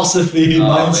 Like philosophy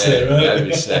mindset, right? That'd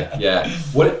be sick. Yeah.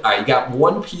 You got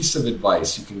one piece of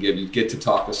advice you can give. You get to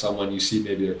talk to someone. You see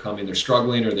maybe they're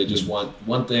struggling, or they just want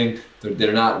one thing.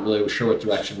 They're not really sure what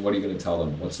direction. What are you going to tell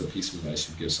them? What's the piece of advice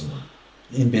you give someone?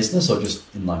 In business or just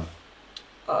in life?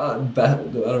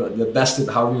 The best,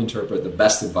 however you interpret, the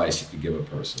best advice you could give a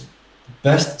person.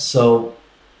 Best. So,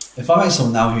 if I met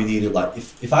someone now who needed, like,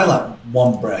 if I like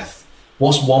one breath,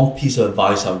 what's one piece of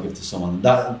advice I would give to someone?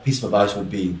 That piece of advice would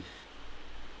be,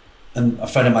 and a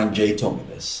friend of mine, Jay, told me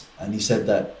this, and he said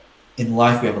that in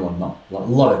life we have a lot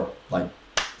of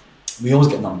we always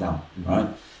get knocked down, right?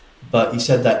 But he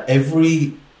said that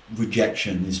every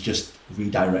rejection is just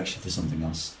redirection to something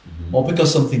else. Or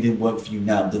because something didn't work for you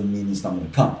now doesn't mean it's not going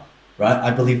to come, right?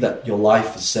 I believe that your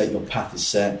life is set, your path is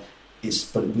set,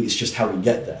 but it's just how we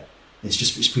get there.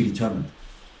 It's predetermined.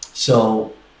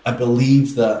 So I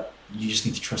believe that you just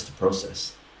need to trust the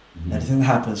process. Anything that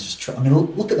happens, just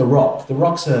look at The Rock. The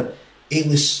Rock's a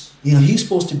A-list. He's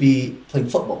supposed to be playing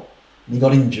football, and he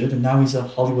got injured, and now he's a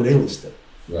Hollywood A-lister.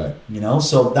 Right. You know,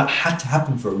 so that had to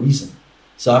happen for a reason.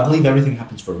 So I believe everything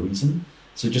happens for a reason.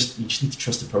 So you just need to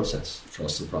trust the process.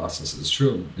 Trust the process is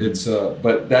true. It's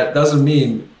but that doesn't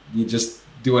mean you just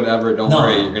do whatever. Don't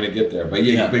worry, you're going to get there. But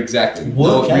but exactly.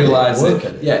 Realize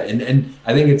it. Yeah, and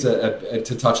I think it's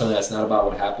to touch on that. It's not about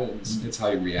what happens. It's how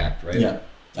you react, right? Yeah,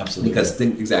 absolutely. Because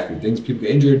people get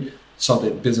injured,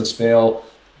 business fail,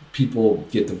 people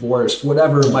get divorced,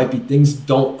 whatever it might be. Things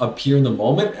don't appear in the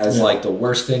moment as like the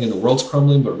worst thing and the world's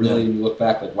crumbling, but really when you look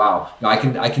back, like wow, I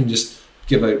can just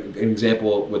give an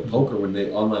example with poker. When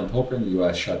the online poker in the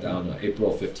U.S. shut down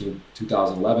April 15,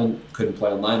 2011, couldn't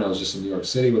play online. I was just in New York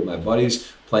City with my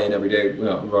buddies playing every day, a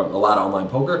lot of online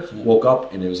poker. Woke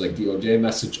up and it was like DOJ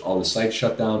message, all the sites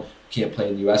shut down, can't play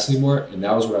in the U.S. anymore. And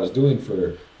that was what I was doing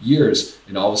for years.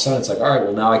 And all of a sudden it's like, all right,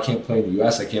 well now I can't play in the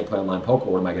U.S. I can't play online poker.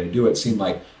 What am I going to do? It seemed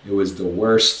like it was the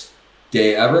worst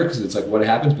day ever, because it's like what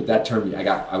happens, but that turned me.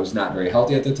 I was not very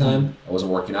healthy at the time. I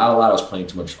wasn't working out a lot. I was playing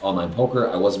too much online poker.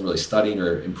 I wasn't really studying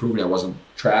or improving. I wasn't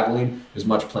traveling as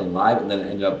much, playing live, and then it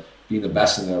ended up being the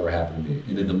best thing that ever happened to me.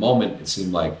 And in the moment, it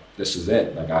seemed like this is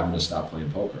it. Like I'm going to stop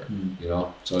playing poker. You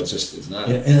know, so it's not.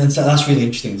 Yeah, and that's really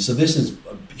interesting. So this is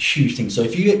a huge thing. So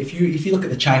if you look at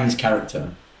the Chinese character,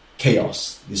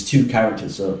 chaos. There's two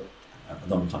characters. So I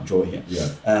can't draw here.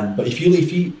 Yeah. But if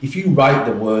you write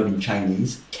the word in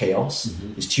Chinese, chaos,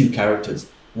 there's two characters.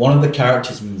 One of the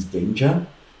characters means danger.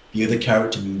 The other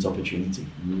character means opportunity.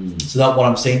 So that what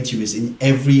I'm saying to you is, in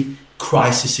every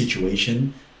crisis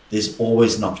situation, there's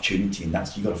always an opportunity, and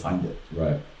you got to find it.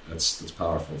 Right. That's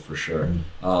powerful for sure.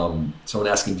 Someone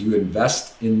asking, do you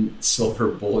invest in silver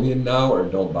bullion now, or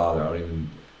don't bother? I don't even.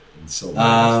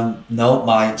 Silver.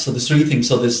 No, so there's three things.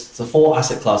 So there's the 4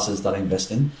 asset classes that I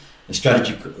invest in. The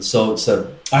strategy, so it's an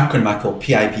acronym I call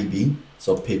PIPB,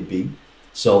 so PIPB.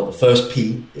 So the first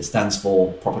P, it stands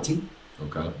for property.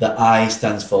 Okay. The I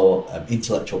stands for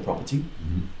intellectual property.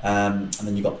 And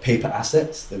then you've got paper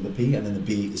assets, the P, and then the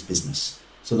B is business.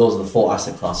 So those are the 4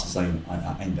 asset classes I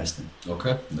invest in.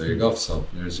 Okay, there you go. So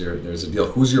there's a deal.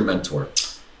 Who's your mentor?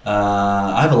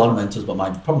 I have a lot of mentors, but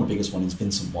probably the biggest one is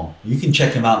Vincent Wong. You can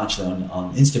check him out actually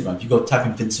on Instagram. If you go type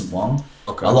in Vincent Wong,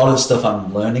 a lot of the stuff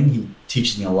I'm learning, he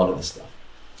teaches me a lot of this stuff.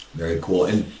 Very cool.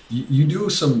 And you do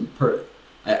some.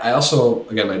 I also,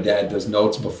 again, my dad does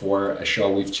notes before a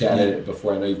show. We've chatted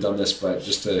before. I know you've done this, but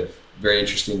just very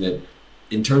interesting that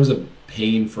in terms of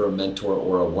paying for a mentor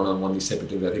or a one-on-one, these type of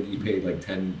things, I think you paid like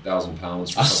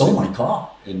 £10,000. I sold my car.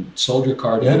 And sold your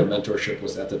car to get a mentorship.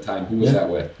 Was at the time, who was that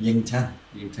with? Ying Tan.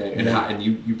 And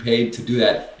you paid to do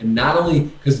that. And not only,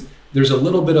 because there's a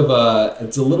little bit of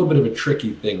a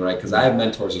tricky thing, right? Because I have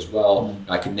mentors as well.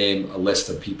 I could name a list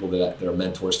of people that are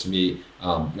mentors to me.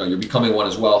 You're becoming one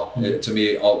as well to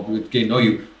me, getting to know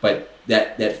you. But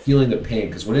that feeling of pain,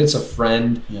 because when it's a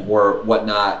friend or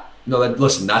whatnot,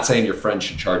 listen, not saying your friend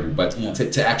should charge you, but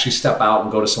to actually step out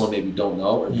and go to someone maybe you don't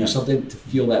know or do something, to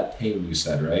feel that pain, you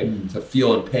said, right? To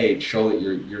feel and pay, show that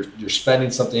you're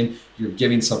spending something, you're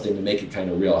giving something to make it kind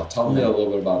of real. Tell me a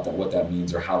little bit about that, what that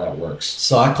means or how that works.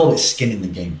 So I call it skin in the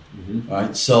game,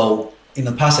 right? So in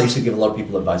the past, I used to give a lot of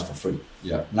people advice for free.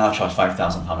 Yeah. Now I charge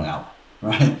 £5,000 an hour,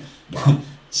 right? Wow.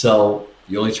 So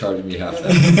you only charged me half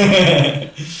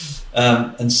that.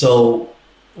 And so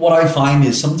what I find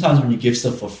is sometimes when you give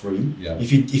stuff for free,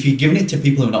 if you're giving it to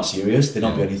people who are not serious, they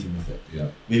don't do anything with it. Yeah.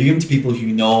 If you give it to people who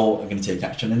you know are going to take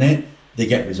action in it, they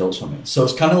get results from it. So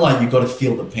it's kind of like you've got to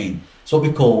feel the pain. It's what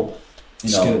we call,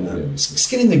 skin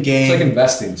in the game. It's like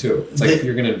investing too. It's like if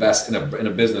you're going to invest in a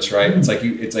business, right?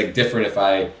 It's like different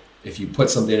if you put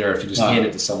something in, or if you just hand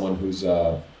it to someone who's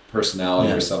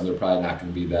personality or something, they're probably not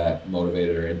going to be that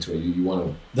motivated or into it. You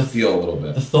want to feel a little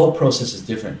bit. The thought process is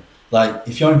different. Like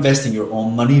if you're investing your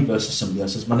own money versus somebody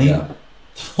else's money, the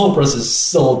thought process is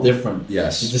so different.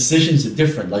 Yes. The decisions are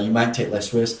different. Like you might take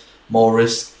less risk, more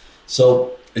risk.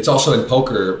 So it's also in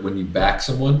poker when you back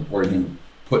someone or you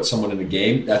put someone in a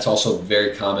game. That's also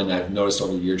very common. I've noticed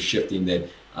over the years shifting that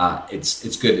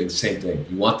it's good. It's the same thing.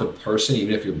 You want the person,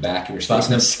 even if you're backing or stacking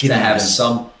them, to have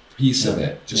some piece of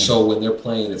it, just so when they're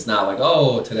playing, it's not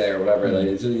like today or whatever. Like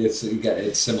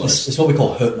it's similar. It's what we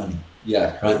call hurt money.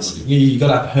 Yeah, right. So you got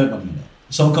to have hurt money in it.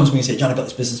 If someone comes to me and says, "John, I've got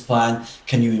this business plan.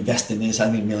 Can you invest in this? I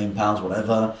need £1 million,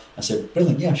 whatever." I said,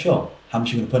 "Brilliant, yeah, sure. How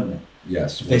much are you going to put in it?"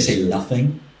 Yes. If they say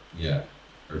nothing, or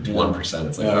 1%,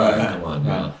 it's like, all right, come on.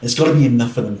 Right. It's got to be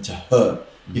enough for them to hurt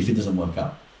if it doesn't work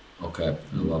out. Okay,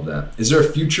 I love that. Is there a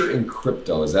future in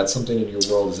crypto? Is that something in your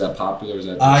world? Is that popular? Is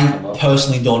that I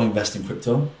personally don't invest in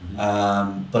crypto,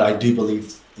 but I do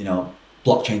believe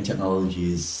blockchain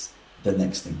technology is the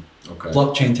next thing. Okay.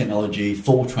 Blockchain technology,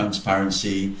 full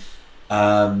transparency.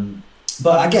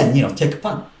 But again, take a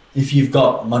punt. If you've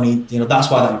got money,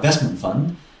 that's why that investment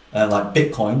fund, like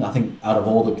Bitcoin, I think out of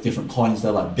all the different coins,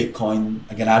 they're like Bitcoin.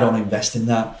 Again, I don't invest in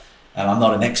that. I'm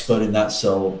not an expert in that,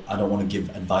 so I don't want to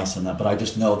give advice on that. But I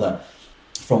just know that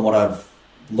from what I've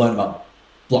learned about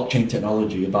blockchain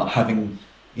technology, about having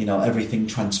everything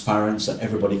transparent so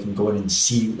everybody can go in and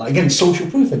see, like, again, social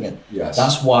proof again. Yes.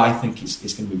 That's why I think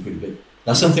it's going to be pretty big.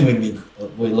 That's something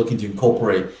we're looking to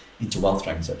incorporate into Wealth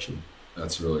Dragons, actually.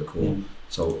 That's really cool. Yeah.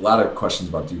 So a lot of questions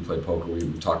about do you play poker?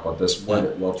 We've talked about this,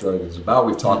 what Wealth Dragons is about.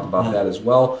 We've talked about that as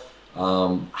well.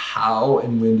 How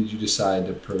and when did you decide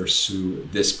to pursue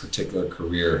this particular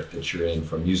career that you're in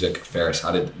from music, Faris?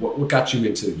 What got you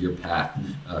into your path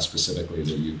specifically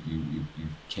that you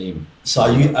came? So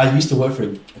I used to work for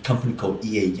a company called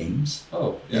EA Games.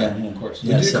 Oh yeah, of course.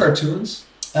 Yeah, you do cartoons?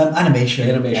 Animation.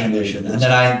 And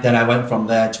then I went from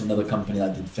there to another company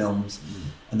that did films.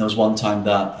 And there was one time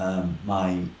that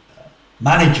my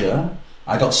manager,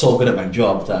 I got so good at my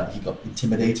job that he got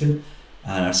intimidated.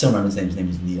 And I still remember his name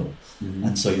is Neil. Mm-hmm.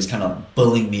 And so he was kind of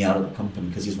bullying me out of the company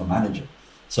because he's my manager.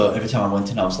 So every time I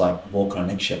went in, I was like walking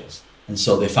on eggshells. And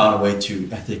so they found a way to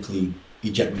ethically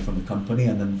eject me from the company.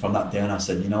 And then from that day on, I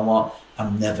said, you know what?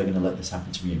 I'm never going to let this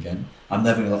happen to me again. I'm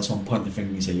never going to let someone point the finger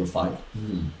at me and say, you're fired.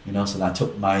 Mm-hmm. So I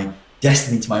took my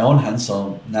destiny into my own hands.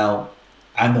 So now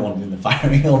I'm the one doing the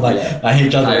firing. My HR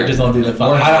directors don't do the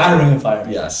firing. Hiring and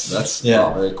firing. Yes, that's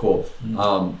very cool.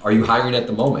 Are you hiring at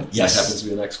the moment? Yes. That happens to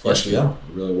be the next question. Yes, we are.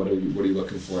 Really, what are you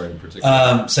looking for in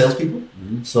particular? Salespeople.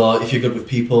 Mm-hmm. So if you're good with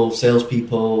people,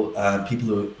 salespeople, people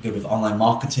who are good with online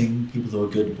marketing, people who are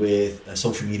good with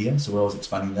social media. So we're always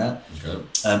expanding that. Okay.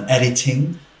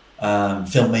 Editing,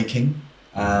 filmmaking,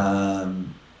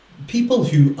 people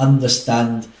who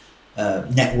understand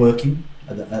networking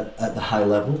at the high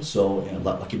level, so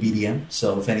like a BDM.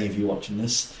 So if any of you watching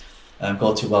this,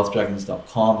 go to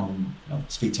wealthdragons.com and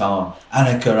speak to our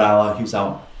Annika, who's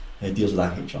out deals with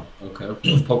our HR. Okay.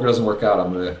 If poker doesn't work out,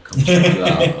 I'm gonna come check you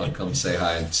out. I'll come say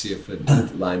hi and see if it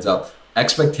lines up.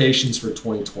 Expectations for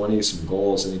 2020, some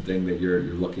goals, anything that you're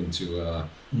looking to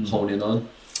hone in on?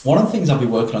 One of the things I'll be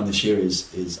working on this year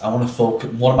is I want to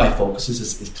focus. One of my focuses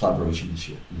is collaboration this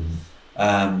year.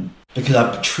 Mm-hmm. Because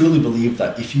I truly believe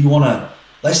that if you want to,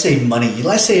 let's say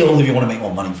all of you want to make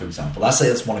more money, for example. Let's say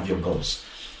that's one of your goals.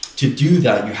 To do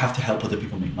that, you have to help other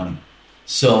people make money.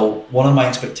 So one of my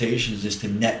expectations is to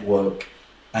network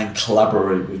and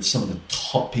collaborate with some of the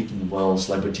top people in the world,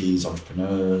 celebrities,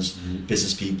 entrepreneurs,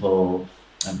 business people,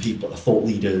 and thought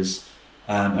leaders,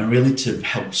 and really to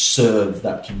help serve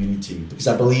that community. Because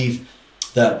I believe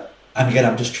that, and again,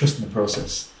 I'm just trusting the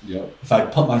process. Yeah. If I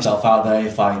put myself out there,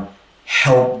 if I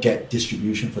help get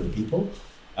distribution for the people,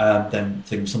 then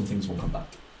some things will come back.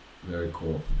 Very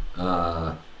cool.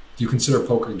 Do you consider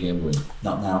poker gambling?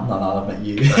 Not now I've met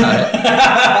you. We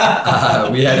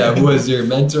had who was your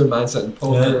mentor, Mindset in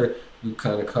Poker. We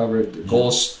kind of covered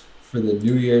goals for the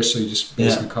new year, so you just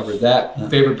basically covered that.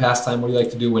 Favorite pastime? What do you like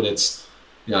to do when it's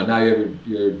now you have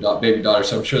your baby daughter,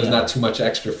 so I'm sure there's not too much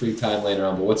extra free time laying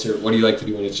around, but what do you like to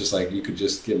do when it's just like you could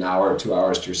just get an hour or 2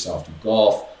 hours to yourself? Do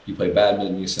golf? You play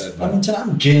badminton, you said. I'm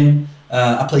gym.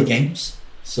 I play games.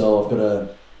 So I've got an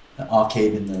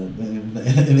arcade in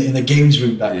the games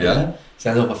room back there.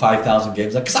 So I have over 5,000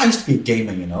 games. Because I used to be a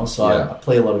gamer, so I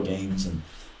play a lot of games and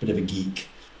a bit of a geek.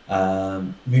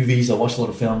 Movies, I watch a lot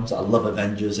of films. I love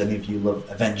Avengers. Any of you love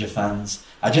Avenger fans?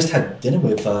 I just had dinner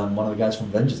with one of the guys from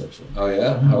Avengers, actually. Oh,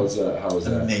 yeah? Mm-hmm. How was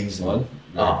that? Amazing. Fun?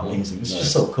 Cool. Amazing. It's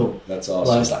just so cool. That's awesome.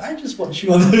 Like, I was like, I just watched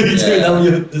you on the video.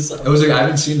 It was I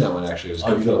haven't seen that one, actually. It was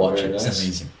good. You gotta watch it. Nice. It's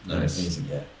amazing. Nice. Amazing,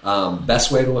 yeah. Best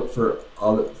way to look for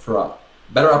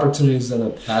better opportunities than a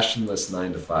passionless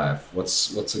 9 to 5.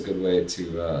 What's a good way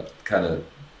to kind of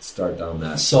start down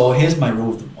that? So here's my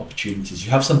rule of opportunities.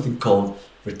 You have something called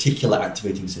reticular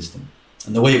activating system.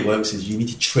 And the way it works is you need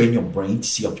to train your brain to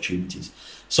see opportunities.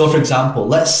 So for example,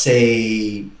 let's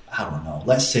say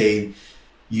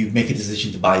you make a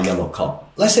decision to buy a yellow car.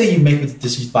 Let's say you make a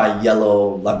decision to buy a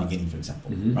yellow Lamborghini, for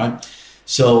example, right?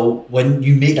 So when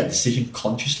you make that decision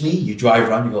consciously, you drive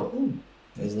around, you go, oh,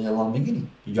 there's a yellow Lamborghini.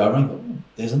 You drive around, you go, oh,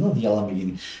 there's another yellow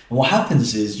Lamborghini. And what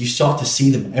happens is you start to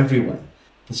see them everywhere.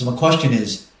 So my question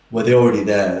is, were they already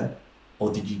there?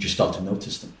 Or did you just start to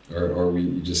notice them? Or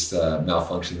you just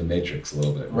malfunction the matrix a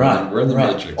little bit. We're in the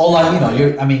matrix. Or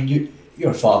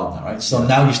you're a father now, right? So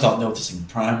now you start noticing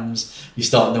prams. You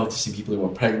start noticing people who are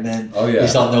pregnant. Oh, yeah. You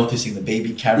start noticing the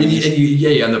baby carriers. And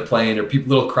you're on the plane, or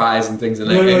little cries and things, and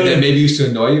maybe used to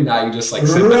annoy you. Now you just like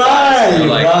sympathize. You're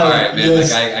like, all right, man,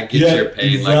 like I get your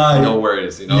pain, like no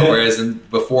worries, Whereas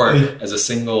before, as a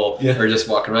single or just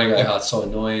walking around, you're like, oh, it's so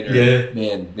annoying, or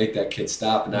man, make that kid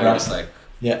stop. And now you're just like,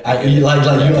 Yeah, You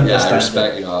understand. I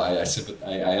respect.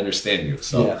 I understand you.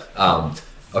 So, Yeah.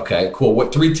 Okay, cool.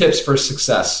 What 3 tips for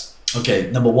success? Okay,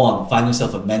 number 1, find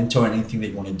yourself a mentor in anything that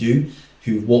you want to do,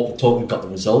 who walk the talk, who've got the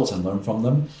results, and learn from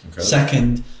them. Okay.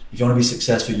 Second, if you want to be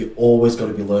successful, you always got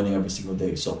to be learning every single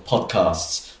day. So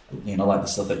podcasts, like the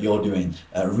stuff that you're doing,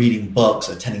 reading books,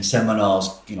 attending seminars,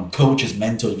 coaches,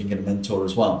 mentors, you can get a mentor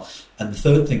as well. And the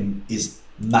third thing is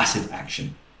massive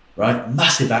action, right?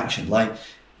 Massive action. Like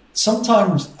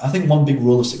sometimes I think one big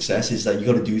rule of success is that you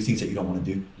got to do things that you don't want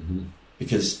to do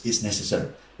because it's necessary.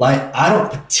 Like I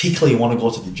don't particularly want to go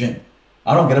to the gym.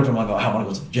 I don't get up and go, I want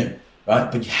to go to the gym,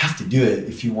 right? But you have to do it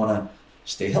if you want to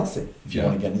stay healthy, if you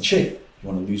want to get in shape, if you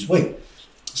want to lose weight.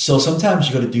 So sometimes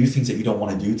you got to do things that you don't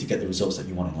want to do to get the results that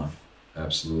you want in life.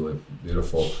 Absolutely.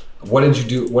 Beautiful. What did you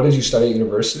do? What did you study at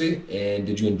university? And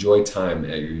did you enjoy time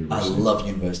at your university? I love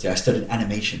university. I studied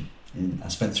animation. I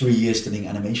spent 3 years studying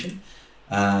animation.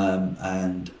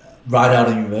 And right out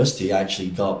of university, I actually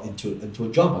got into a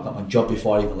job. I got my job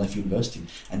before I even left university.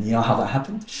 And you know how that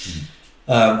happened?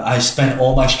 I spent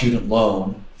all my student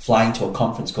loan flying to a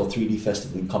conference called 3D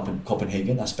Festival in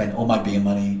Copenhagen. I spent all my beer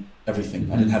money,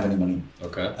 everything. I didn't have any money.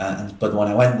 Okay. But when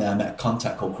I went there, I met a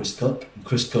contact called Chris Cook. And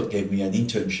Chris Cook gave me an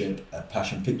internship at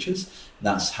Passion Pictures. And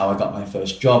that's how I got my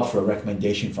first job, for a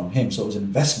recommendation from him. So it was an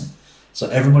investment. So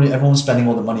everyone's spending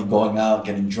all the money going out,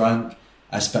 getting drunk.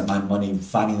 I spent my money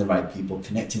finding the right people,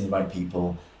 connecting the right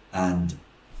people, and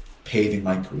paving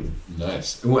my career.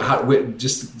 Nice.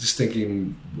 Just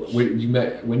thinking, when did you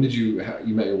met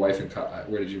your wife, and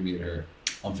where did you meet her?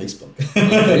 On Facebook. On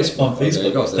Facebook. On Facebook. There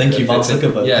you go. Thank you, Mark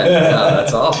Zuckerberg. Yeah,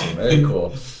 that's awesome. Very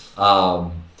cool.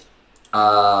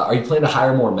 Are you planning to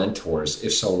hire more mentors?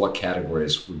 If so, what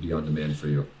categories would be on demand for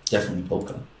you? Definitely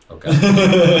poker. Okay.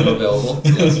 Available?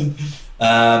 Yes.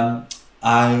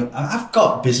 I've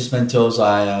got business mentors.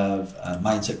 I have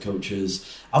mindset coaches.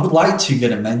 I would like to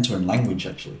get a mentor in language,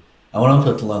 actually. I want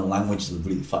people to learn languages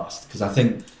really fast, because I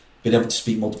think being able to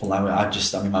speak multiple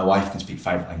languages, my wife can speak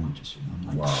 5 languages.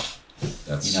 Wow.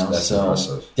 That's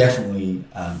impressive. Definitely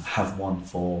have one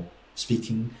for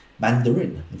speaking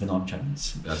Mandarin, even though I'm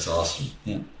Chinese. That's awesome.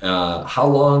 Yeah. How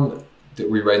long did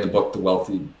we write the book, The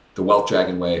Wealth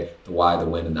Dragon Way, the why, the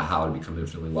when, and the how to become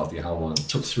infinitely wealthy? How long? It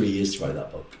took 3 years to write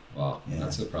that book. Wow, yeah.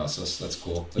 That's a process. That's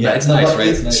cool. Yeah, it's nice, right?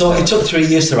 It's nice. So it took 3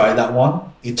 years to write that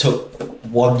one. It took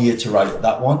 1 year to write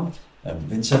that one,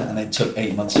 Vincent, and it took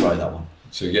 8 months to write that one.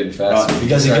 So you're getting faster. Right,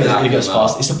 because it gets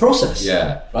fast. It's a process.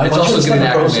 Yeah. Right? It's also getting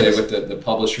acclimated with the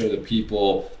publisher, the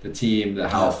people, the team,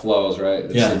 how it flows, right?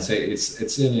 It's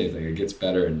in anything. It gets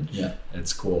better, and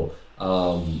it's cool.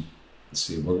 Let's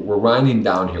see. We're winding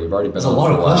down here. We've already been on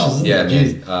for a while.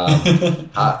 Questions,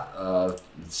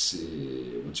 let's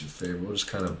see. What's your favorite? We'll just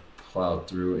kind of plow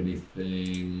through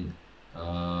anything.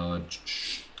 Categorically.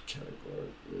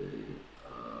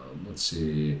 Let's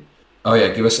see. Oh yeah,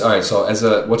 give us. All right. So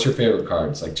what's your favorite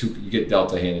card? It's like you get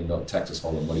dealt a hand in Texas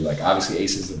Hold'em. What do you like? Obviously,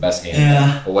 ace is the best hand.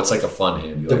 Yeah. But what's like a fun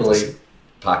hand? You Double like eight.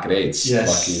 Pocket eights.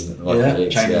 Yes. Lucky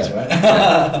eights. Chinese, right?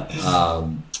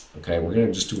 Okay, we're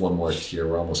gonna just do one more here.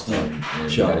 We're almost done. And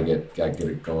sure. Gotta get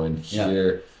it going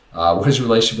here. What is your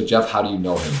relationship with Jeff? How do you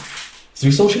know him?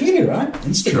 Through social media, right?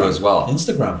 Instagram True as well.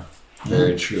 Instagram.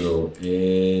 Very true.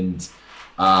 And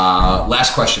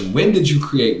last question: when did you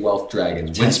create Wealth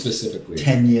Dragons? When specifically?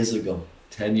 10 years ago.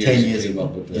 10 years. 10 years came ago.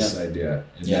 up with this idea,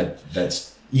 and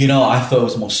that's. I thought it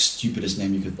was the most stupidest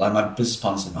name you could. Like my business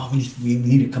partner said, "Oh, we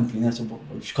need a company." That's what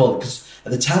we should call it, because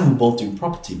at the time we were both doing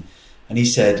property, and he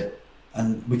said.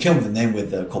 And we came up with a name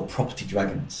called Property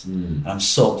Dragons. And I'm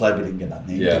so glad we didn't get that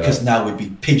name, because now we'd be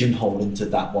pigeonholed into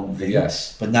that one thing.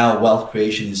 Yes. But now wealth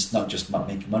creation is not just about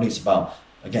making money, it's about,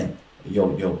 again,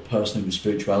 your personal, your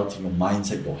spirituality, your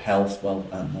mindset, your health,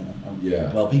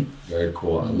 and well-being. Very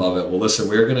cool. I love it. Well, listen,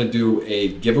 we're going to do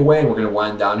a giveaway, and we're going to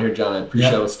wind down here, John. I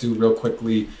appreciate it. Let's do it real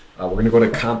quickly. We're going to go to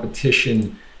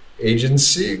Competition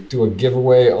Agency, do a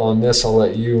giveaway on this. I'll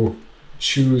let you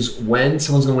choose when.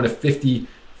 Someone's going to win a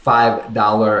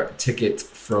 $55 ticket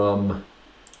from.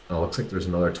 Oh, looks like there's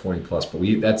another 20 plus, but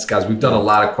we've done a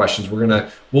lot of questions.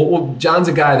 John's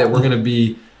a guy that we're going to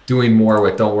be doing more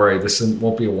with. Don't worry, this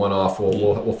won't be a one-off.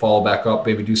 We'll follow back up,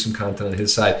 maybe do some content on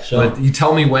his side. Sure. But you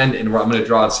tell me when, and I'm going to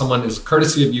draw someone as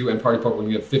courtesy of you and Party Poker. We're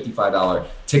going to give a $55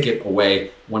 ticket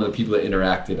away. One of the people that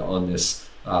interacted on this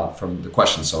from the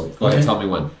question. So go ahead and tell me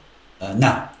when.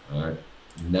 Now. All right.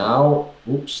 Now.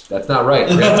 Oops, that's not right.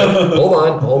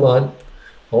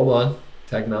 Hold on.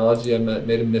 Technology, I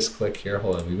made a misclick here.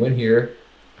 Hold on. We went here.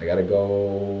 I got to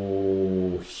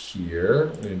go here.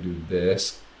 We're going to do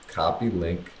this. Copy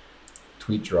link.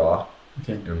 Tweet draw.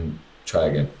 Okay. And try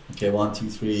again. Okay, 1, 2,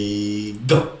 3,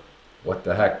 go. What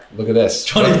the heck? Look at this.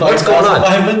 25,500. What's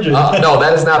going on? No,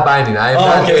 that is not binding.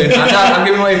 I'm giving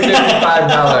away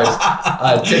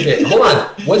 $55 ticket. Hold on.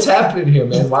 What's happening here,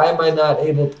 man? Why am I not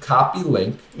able to copy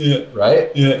link? Yeah.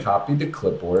 Right? Yeah. Copy to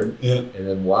clipboard. Yeah. And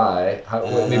then why?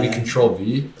 Maybe Control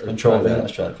V? Control V.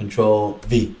 Let's try it. Control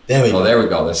V. There we go. Oh, there we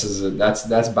go. This is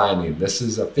that's binding. This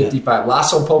is a 55.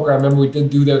 Lasso Poker. I remember we did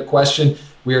do their question.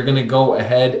 We are going to go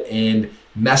ahead and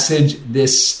message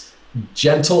this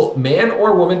gentle man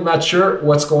or woman, not sure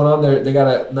what's going on there. They got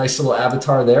a nice little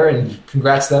avatar there, and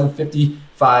congrats them,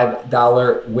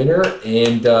 $55 winner.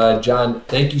 And John,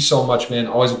 thank you so much, man.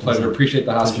 Always a pleasure. Appreciate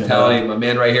the hospitality. My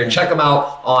man right here. Check him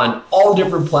out on all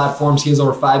different platforms. He has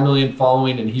over 5 million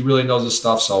following, and he really knows his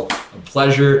stuff. So a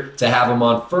pleasure to have him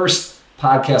on. First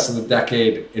podcast of the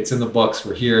decade. It's in the books.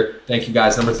 We're here. Thank you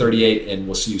guys. Number 38, and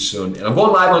we'll see you soon. And I'm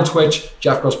going live on Twitch,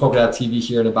 JeffGrossPoker.tv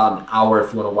here in about an hour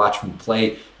if you want to watch me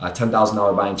play a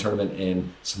 $10,000 buy-in tournament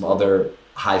and some other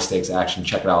high stakes action.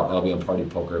 Check it out. That'll be on Party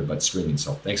Poker, but streaming.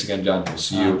 So thanks again, John. We'll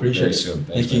see you very soon.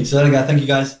 Thank you. Thank you,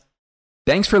 guys.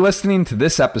 Thanks for listening to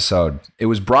this episode. It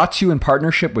was brought to you in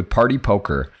partnership with Party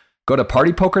Poker. Go to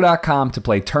partypoker.com to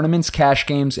play tournaments, cash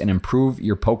games, and improve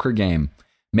your poker game.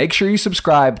 Make sure you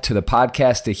subscribe to the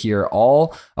podcast to hear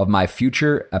all of my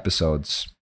future episodes.